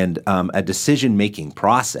 And a decision-making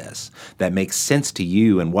process that makes sense to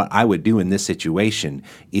you and what I would do in this situation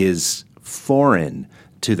is foreign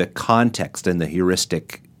to the context and the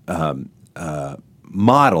heuristic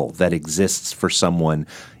model that exists for someone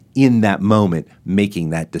in that moment making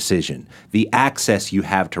that decision. The access you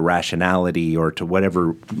have to rationality or to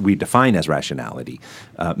whatever we define as rationality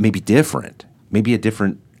may be different, maybe a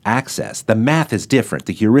different access. The math is different.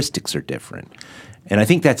 The heuristics are different. And I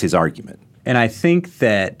think that's his argument. And I think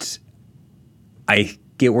that I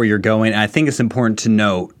get where you're going. And I think it's important to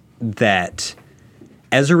note that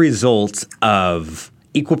as a result of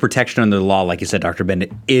equal protection under the law, like you said, Dr.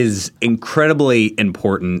 Bennett, is incredibly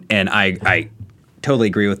important, and I totally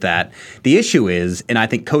agree with that. The issue is, and I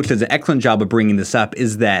think Coates does an excellent job of bringing this up,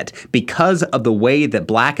 is that because of the way that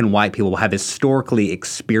black and white people have historically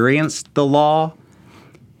experienced the law,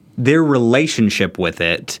 their relationship with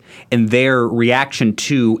it and their reaction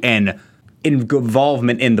to and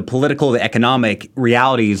involvement in the political, the economic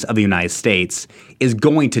realities of the United States is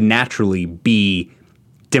going to naturally be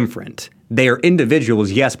different. They are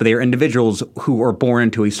individuals, yes, but they are individuals who are born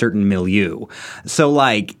into a certain milieu. So,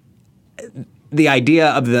 like, the idea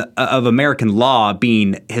of American law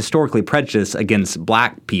being historically prejudiced against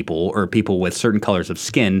black people or people with certain colors of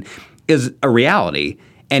skin is a reality.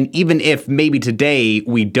 And even if maybe today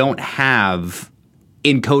we don't have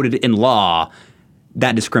encoded in law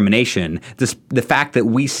that discrimination, the fact that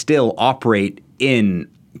we still operate in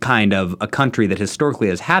kind of a country that historically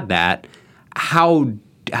has had that, how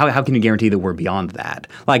how can you guarantee that we're beyond that?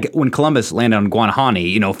 Like when Columbus landed on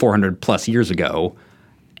Guanahani, 400 plus years ago,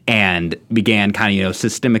 and began kind of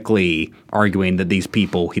systemically arguing that these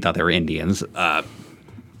people, he thought they were Indians,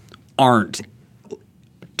 aren't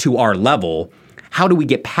to our level. How do we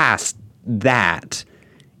get past that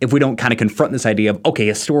if we don't kind of confront this idea of, okay,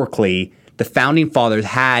 historically, the founding fathers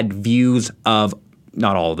had views of,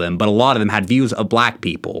 not all of them, but a lot of them had views of black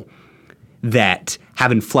people that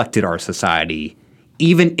have inflected our society.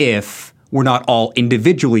 Even if we're not all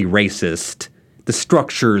individually racist, the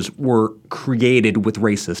structures were created with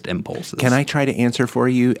racist impulses. Can I try to answer for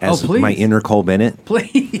you as please. my inner Cole Bennett?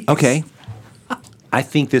 Please. Okay. I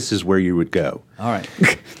think this is where you would go. All right.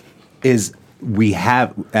 Is we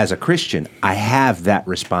have, as a Christian, I have that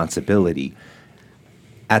responsibility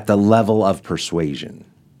at the level of persuasion.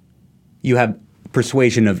 You have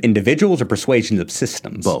persuasion of individuals or persuasion of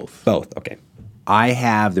systems? Both. Both, okay. I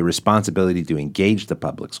have the responsibility to engage the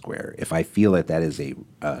public square. If I feel that that is a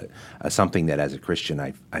something that as a Christian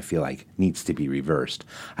I feel like needs to be reversed,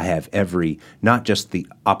 I have every, not just the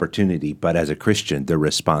opportunity, but as a Christian, the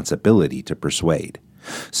responsibility to persuade.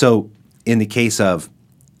 So in the case of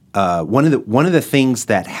one of the things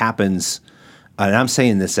that happens, and I'm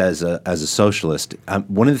saying this as a socialist,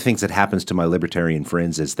 one of the things that happens to my libertarian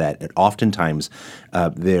friends is that oftentimes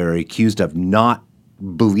they're accused of not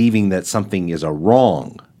believing that something is a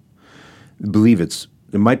wrong. They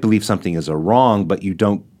might believe something is a wrong, but you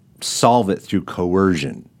don't solve it through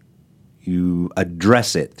coercion. You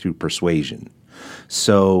address it through persuasion.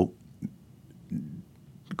 So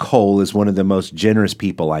Cole is one of the most generous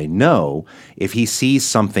people I know. If he sees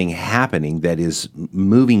something happening that is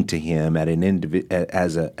moving to him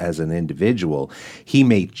as an individual, he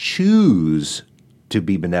may choose to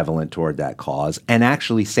be benevolent toward that cause and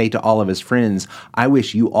actually say to all of his friends, I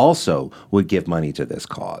wish you also would give money to this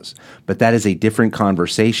cause. But that is a different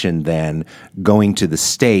conversation than going to the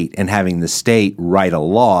state and having the state write a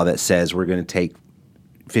law that says we're going to take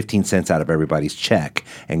 15 cents out of everybody's check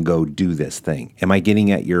and go do this thing. Am I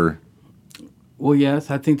getting at your... Well, yes,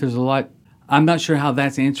 I think there's a lot. I'm not sure how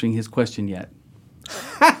that's answering his question yet.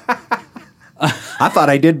 I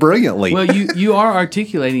thought I did brilliantly. Well, you are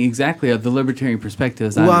articulating exactly the libertarian perspective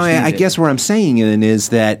as I understand I it. guess what I'm saying is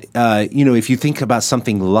that, if you think about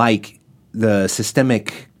something like the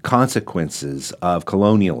systemic consequences of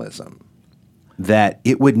colonialism, that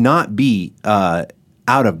it would not be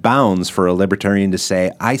out of bounds for a libertarian to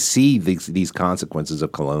say, I see these consequences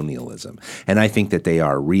of colonialism, and I think that they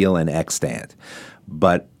are real and extant.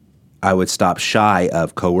 But I would stop shy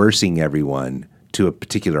of coercing everyone to a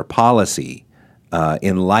particular policy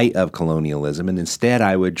in light of colonialism, and instead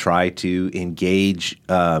I would try to engage.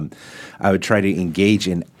 I would try to engage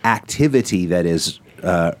in activity that is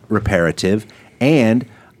reparative, and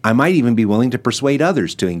I might even be willing to persuade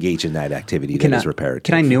others to engage in that activity that is reparative.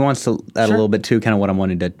 Can I nuance that a little bit too? Kind of what I'm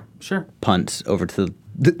wanting to punt over to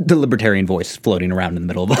the libertarian voice floating around in the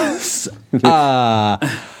middle of us.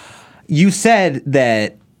 You said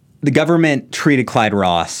that the government treated Clyde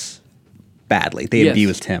Ross badly. They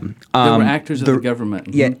abused him. They were actors of the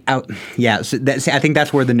government. Yeah. So I think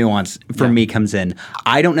that's where the nuance for me comes in.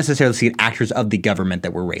 I don't necessarily see actors of the government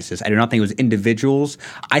that were racist. I do not think it was individuals.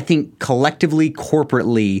 I think collectively,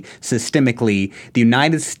 corporately, systemically, the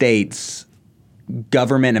United States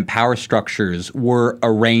government and power structures were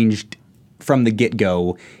arranged from the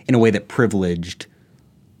get-go in a way that privileged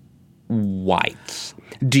whites.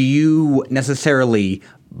 Do you necessarily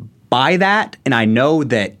buy that? And I know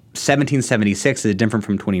that 1776 is different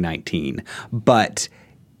from 2019, but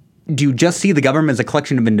do you just see the government as a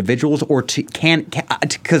collection of individuals, or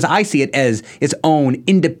because I see it as its own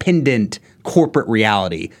independent corporate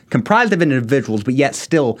reality, comprised of individuals, but yet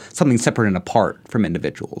still something separate and apart from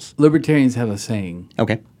individuals? Libertarians have a saying.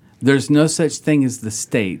 Okay. There's no such thing as the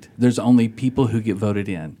state. There's only people who get voted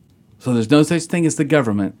in. So there's no such thing as the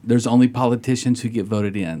government. There's only politicians who get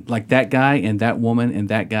voted in. Like that guy and that woman and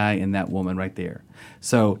that guy and that woman right there.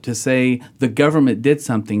 So to say the government did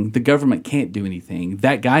something, the government can't do anything.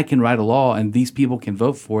 That guy can write a law and these people can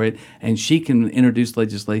vote for it, and she can introduce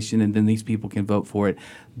legislation and then these people can vote for it.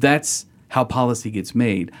 That's how policy gets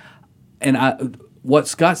made. And what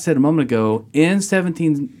Scott said a moment ago, in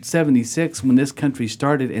 1776, when this country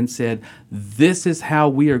started and said, this is how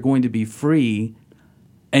we are going to be free,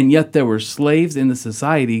 and yet there were slaves in the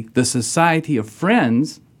Society of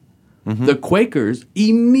Friends, the Quakers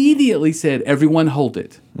immediately said, everyone hold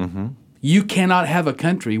it. You cannot have a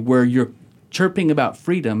country where you're chirping about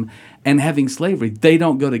freedom and having slavery. They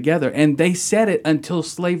don't go together. And they said it until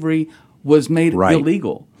slavery was made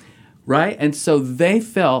illegal. Right? And so they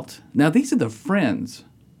felt, now these are the Friends.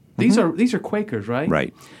 These are Quakers, right?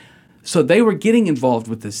 Right. So they were getting involved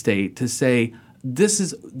with the state to say,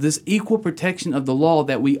 this equal protection of the law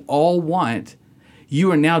that we all want,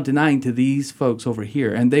 you are now denying to these folks over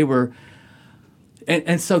here. And they were,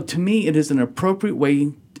 and so to me, it is an appropriate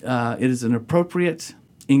way, it is an appropriate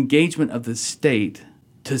engagement of the state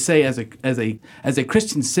to say as a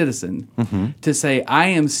Christian citizen, to say, I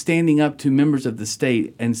am standing up to members of the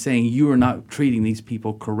state and saying you are not treating these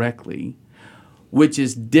people correctly, which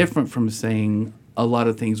is different from saying a lot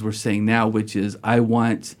of things we're saying now, which is I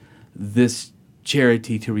want this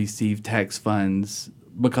charity to receive tax funds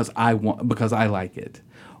because I like it,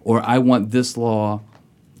 or I want this law.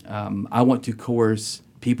 I want to coerce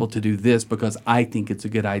people to do this because I think it's a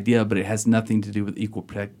good idea, but it has nothing to do with equal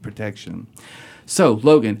protection. So,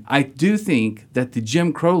 Logan, I do think that the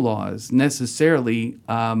Jim Crow laws necessarily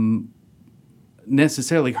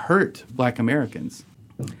hurt Black Americans,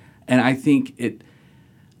 and I think it.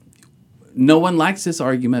 No one likes this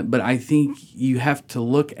argument, but I think you have to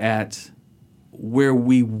look at where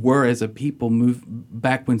we were as a people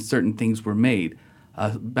back when certain things were made,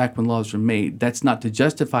 back when laws were made. That's not to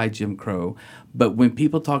justify Jim Crow, but when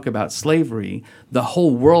people talk about slavery, the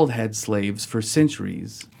whole world had slaves for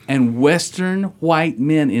centuries, and Western white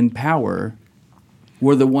men in power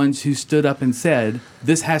were the ones who stood up and said,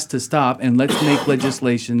 this has to stop, and let's make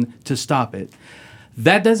legislation to stop it.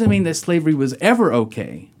 That doesn't mean that slavery was ever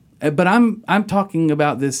okay. But I'm talking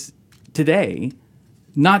about this today,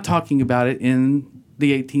 not talking about it in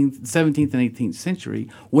the 17th and 18th century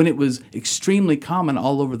when it was extremely common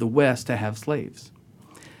all over the West to have slaves.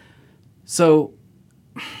 So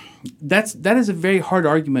that is a very hard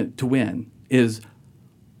argument to win, is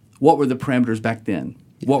what were the parameters back then?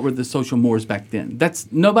 What were the social mores back then?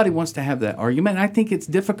 Nobody wants to have that argument, and I think it's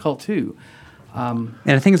difficult too. And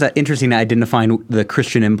I think it's interesting identifying the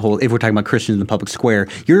Christian impulse. If we're talking about Christians in the public square,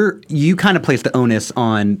 you kind of place the onus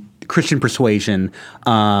on Christian persuasion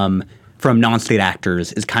from non-state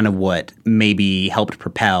actors is kind of what maybe helped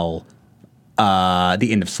propel the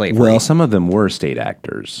end of slavery. Well, some of them were state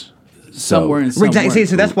actors. Some were and some exactly. weren't.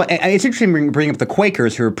 So that's what it's interesting to bring up the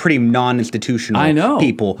Quakers, who are pretty non-institutional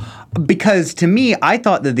people, because to me, I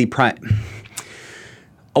thought that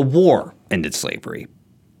a war ended slavery.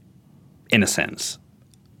 In a sense.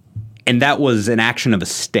 And that was an action of a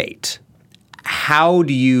state. How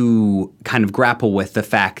do you kind of grapple with the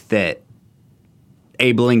fact that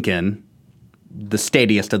Abe Lincoln, the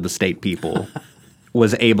statiest of the state people,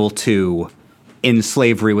 was able to end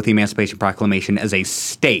slavery with the Emancipation Proclamation as a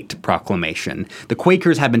state proclamation? The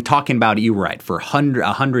Quakers have been talking about it, you were right, for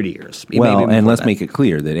 100 years. Well, and let's make it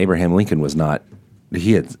clear that Abraham Lincoln was not,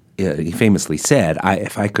 he famously said,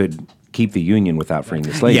 if I could keep the Union without freeing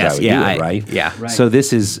the slaves, I would do it, right? Yeah. Right. So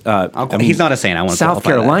this is... he's not a saint. I want to South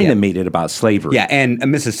Carolina made it about slavery. Yeah, and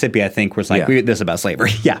Mississippi, I think, was like, this is about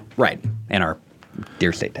slavery. Yeah, right. And our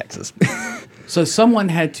dear state, Texas. So someone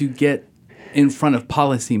had to get in front of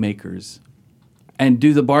policymakers and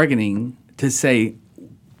do the bargaining to say,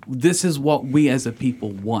 this is what we as a people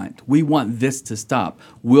want. We want this to stop.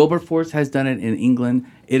 Wilberforce has done it in England.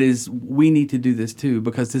 We need to do this too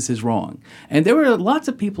because this is wrong. And there were lots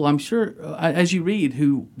of people, I'm sure, as you read,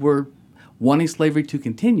 who were wanting slavery to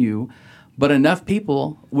continue, but enough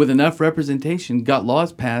people with enough representation got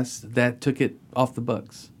laws passed that took it off the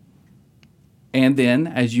books. And then,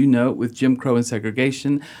 as you know, with Jim Crow and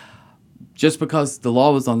segregation, just because the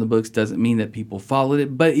law was on the books doesn't mean that people followed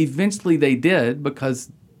it, but eventually they did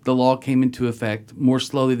because the law came into effect more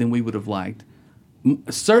slowly than we would have liked.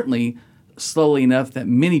 Certainly slowly enough that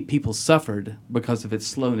many people suffered because of its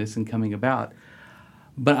slowness in coming about.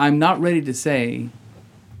 But I'm not ready to say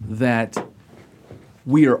that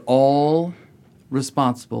we are all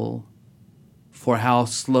responsible for how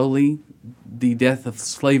slowly the death of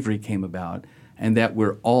slavery came about and that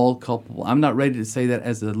we're all culpable. I'm not ready to say that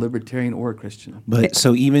as a libertarian or a Christian. But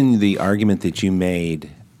so even the argument that you made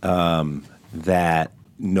that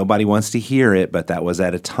nobody wants to hear it, but that was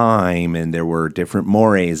at a time and there were different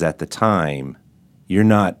mores at the time, you're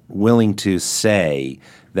not willing to say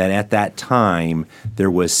that at that time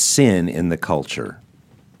there was sin in the culture,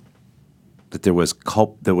 that there was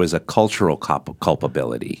a cultural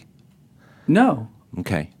culpability. No.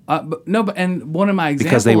 Okay. And one of my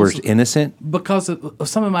examples... Because they were innocent? Because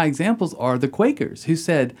some of my examples are the Quakers who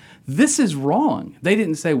said, this is wrong. They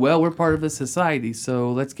didn't say, well, we're part of a society,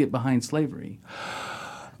 so let's get behind slavery.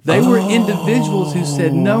 They were individuals who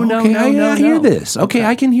said, no. I hear this. Okay,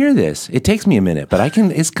 I can hear this. It takes me a minute, but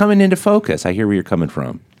it's coming into focus. I hear where you're coming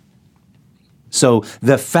from. So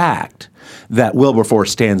the fact that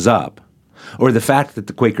Wilberforce stands up, or the fact that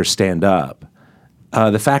the Quakers stand up,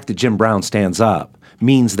 the fact that Jim Brown stands up,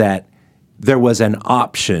 means that there was an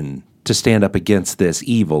option to stand up against this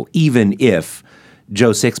evil, even if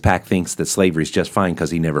Joe Sixpack thinks that slavery is just fine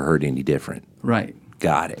because he never heard any different. Right.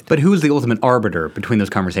 Got it. But who's the ultimate arbiter between those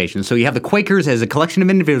conversations? So you have the Quakers as a collection of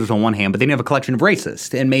individuals on one hand, but then you have a collection of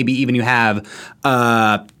racists, and maybe even you have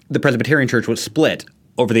the Presbyterian Church was split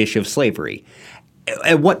over the issue of slavery.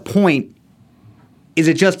 At what point is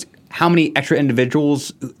it just how many extra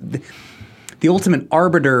individuals? The ultimate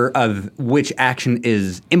arbiter of which action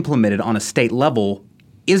is implemented on a state level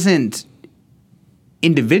isn't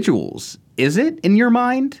individuals, is it, in your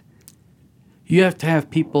mind? You have to have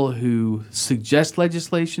people who suggest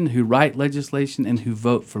legislation, who write legislation, and who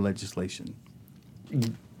vote for legislation.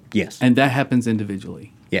 Yes. And that happens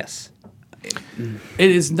individually. Yes. It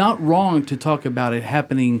is not wrong to talk about it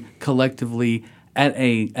happening collectively at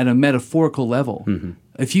a metaphorical level. Mm-hmm.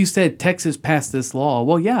 If you said Texas passed this law,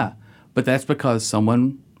 well, yeah, but that's because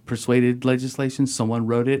someone persuaded legislation, someone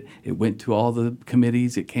wrote it, it went to all the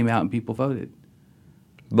committees, it came out, and people voted.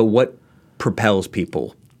 But what propels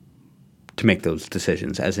people to make those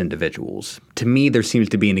decisions as individuals? To me, there seems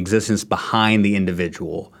to be an existence behind the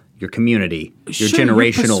individual, your community, your Sure,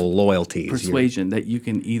 generational loyalties. Persuasion that you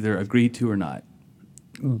can either agree to or not.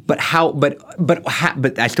 But how? But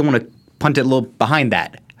I still want to punt it a little behind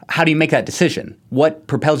that. How do you make that decision? What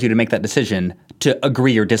propels you to make that decision to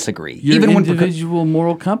agree or disagree? Your individual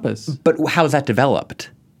moral compass. But how is that developed?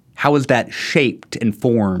 How is that shaped and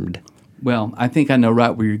formed? Well, I think I know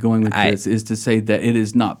right where you're going with this, is to say that it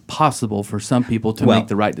is not possible for some people to make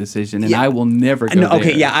the right decision, and I will never go there.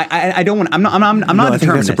 Okay, yeah, I don't want. I'm not a determinist. I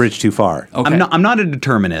think that's a bridge too far. Okay. I'm not a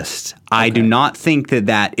determinist. I do not think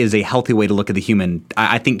that is a healthy way to look at the human.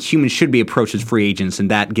 I think humans should be approached as free agents,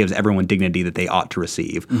 and that gives everyone dignity that they ought to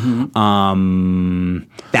receive. Mm-hmm.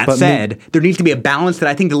 That said, there needs to be a balance that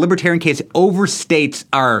I think the libertarian case overstates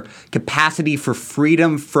our capacity for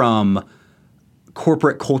freedom from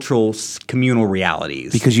corporate, cultural, communal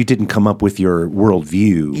realities. Because you didn't come up with your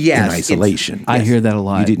worldview in isolation. I hear that a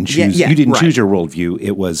lot. You didn't choose. You didn't right. choose your worldview.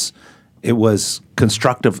 It was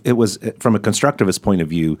constructive. It was from a constructivist point of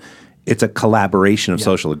view. It's a collaboration of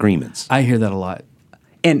social agreements. I hear that a lot.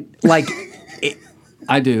 And like,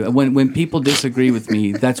 I do. When people disagree with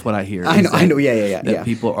me, that's what I hear. I know. Yeah. That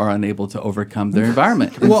people are unable to overcome their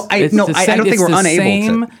environment. Well, I don't think we're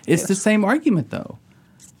unable to. It's the same argument, though.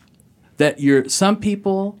 That some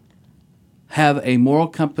people have a moral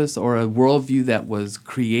compass or a worldview that was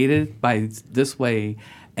created by this way,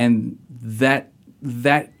 and that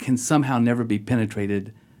can somehow never be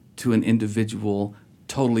penetrated to an individual,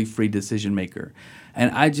 totally free decision maker.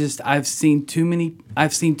 And I've seen too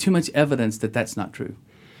much evidence that that's not true.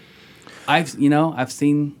 I've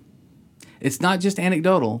seen, it's not just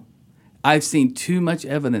anecdotal. I've seen too much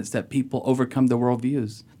evidence that people overcome the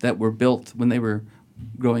worldviews that were built when they were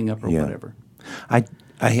growing up or whatever.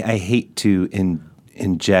 I hate to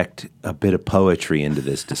inject a bit of poetry into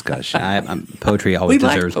this discussion. Poetry always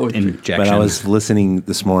deserves injection. But I was listening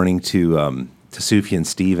this morning to Sufjan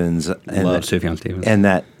Stevens. And Love Sufjan Stevens. And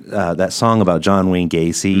that song about John Wayne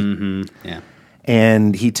Gacy. Mm-hmm. Yeah.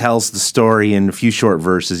 And he tells the story in a few short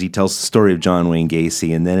verses. He tells the story of John Wayne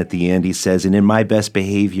Gacy. And then at the end he says, "And in my best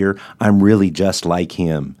behavior, I'm really just like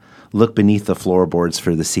him. Look beneath the floorboards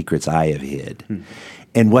for the secrets I have hid."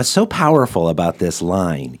 And what's so powerful about this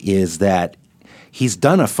line is that he's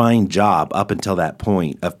done a fine job up until that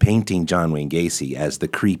point of painting John Wayne Gacy as the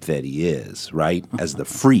creep that he is, right? As the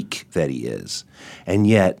freak that he is. And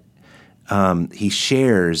yet he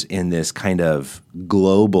shares in this kind of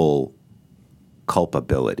global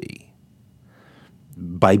culpability.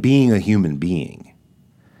 By being a human being,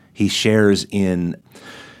 he shares in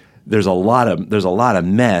there's a lot of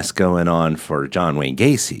mess going on for John Wayne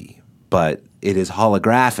Gacy, but it is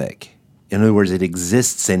holographic. In other words, it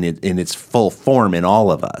exists in its full form in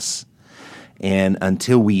all of us. And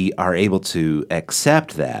until we are able to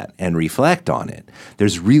accept that and reflect on it,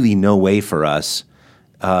 there's really no way for us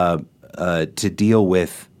to deal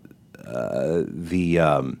with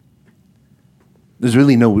there's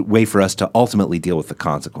really no way for us to ultimately deal with the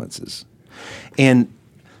consequences. And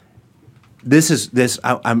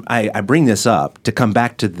I bring this up to come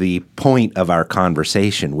back to the point of our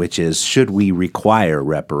conversation, which is, should we require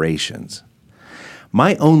reparations?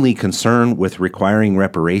 My only concern with requiring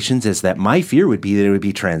reparations is that my fear would be that it would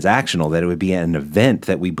be transactional, that it would be an event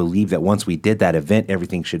that we believe that once we did that event,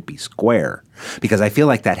 everything should be square. Because I feel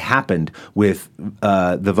like that happened with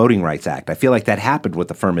the Voting Rights Act. I feel like that happened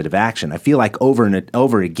with affirmative action. I feel like over and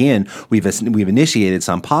over again, we've initiated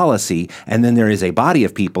some policy, and then there is a body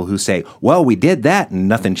of people who say, well, we did that and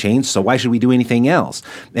nothing changed, so why should we do anything else?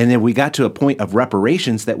 And then we got to a point of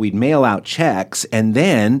reparations that we'd mail out checks, and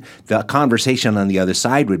then the conversation on the other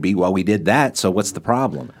side would be, well, we did that, so what's the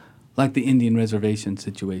problem? Like the Indian reservation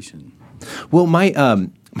situation. Well,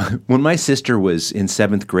 when my sister was in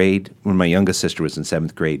 7th grade, when my youngest sister was in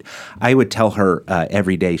 7th grade, I would tell her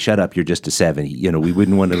every day, shut up, you're just a 7. You know, we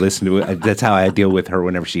wouldn't want to listen to it. That's how I deal with her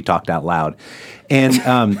whenever she talked out loud.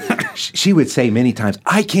 And she would say many times,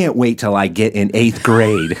 I can't wait till I get in 8th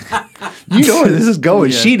grade. You know where this is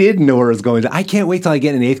going. Yeah. She didn't know where it was going. I can't wait till I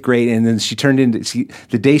get in 8th grade. And then she turned into,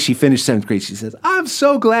 the day she finished 7th grade, she says, I'm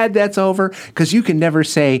so glad that's over because you can never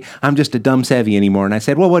say I'm just a dumb 7 anymore. And I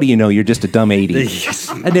said, well, what do you know? You're just a dumb 80. Yes.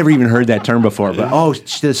 I'd never even heard that term before. But,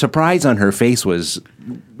 the surprise on her face was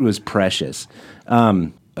precious.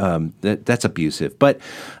 That's abusive. But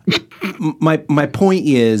my point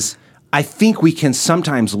is, I think we can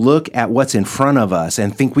sometimes look at what's in front of us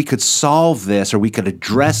and think we could solve this or we could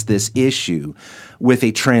address this issue with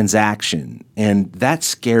a transaction. And that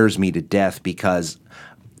scares me to death because,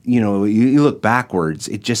 you look backwards,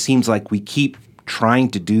 it just seems like we keep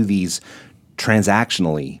trying to do these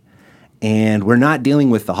transactionally. And we're not dealing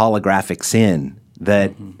with the holographic sin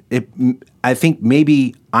that I think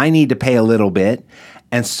maybe I need to pay a little bit.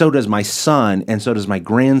 And so does my son, and so does my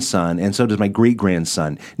grandson, and so does my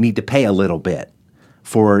great-grandson need to pay a little bit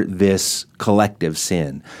for this collective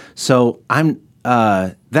sin. So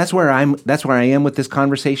that's where I am with this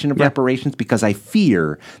conversation of reparations, because I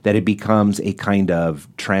fear that it becomes a kind of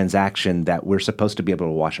transaction that we're supposed to be able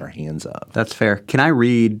to wash our hands of. That's fair. Can I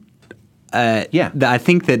read? I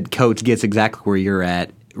think that Coates gets exactly where you're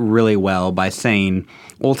at really well by saying,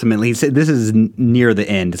 ultimately, he said, this is near the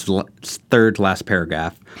end, it's the third to last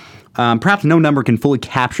paragraph. Perhaps no number can fully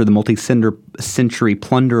capture the multi-century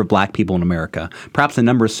plunder of black people in America. Perhaps the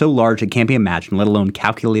number is so large it can't be imagined, let alone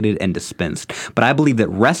calculated and dispensed. But I believe that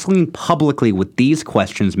wrestling publicly with these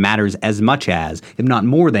questions matters as much as, if not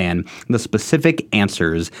more than, the specific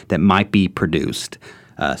answers that might be produced.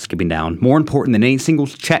 Skipping down, more important than any single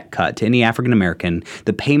check cut to any African American,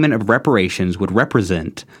 the payment of reparations would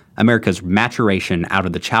represent America's maturation out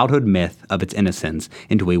of the childhood myth of its innocence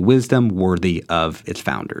into a wisdom worthy of its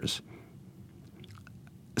founders.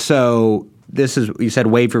 So this is, you said,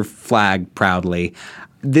 wave your flag proudly.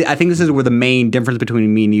 I think this is where the main difference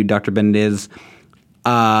between me and you, Dr. Bennett, is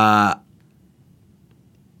I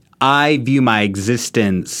view my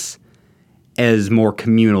existence as more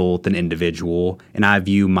communal than individual, and I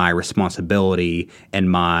view my responsibility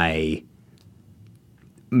and my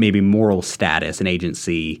maybe moral status and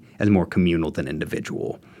agency as more communal than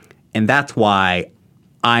individual. And that's why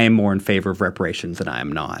I am more in favor of reparations than I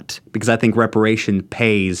am not, because I think reparation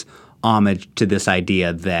pays homage to this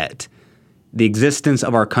idea that the existence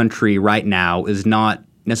of our country right now is not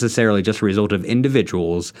necessarily just a result of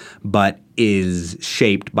individuals, but is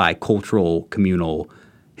shaped by cultural, communal,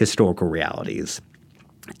 historical realities.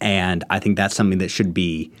 And I think that's something that should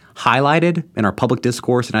be highlighted in our public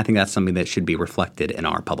discourse, and I think that's something that should be reflected in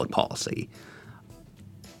our public policy.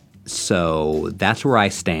 So that's where I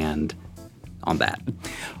stand on that.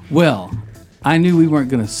 Well, I knew we weren't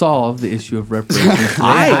going to solve the issue of reparations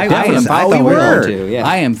today.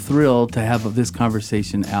 I am thrilled to have this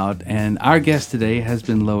conversation out, and our guest today has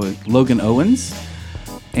been Logan Owens.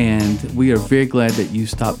 And we are very glad that you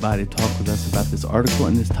stopped by to talk with us about this article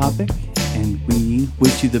and this topic. And we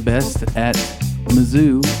wish you the best at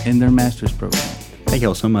Mizzou in their master's program. Thank you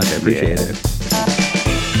all so much. I appreciate it.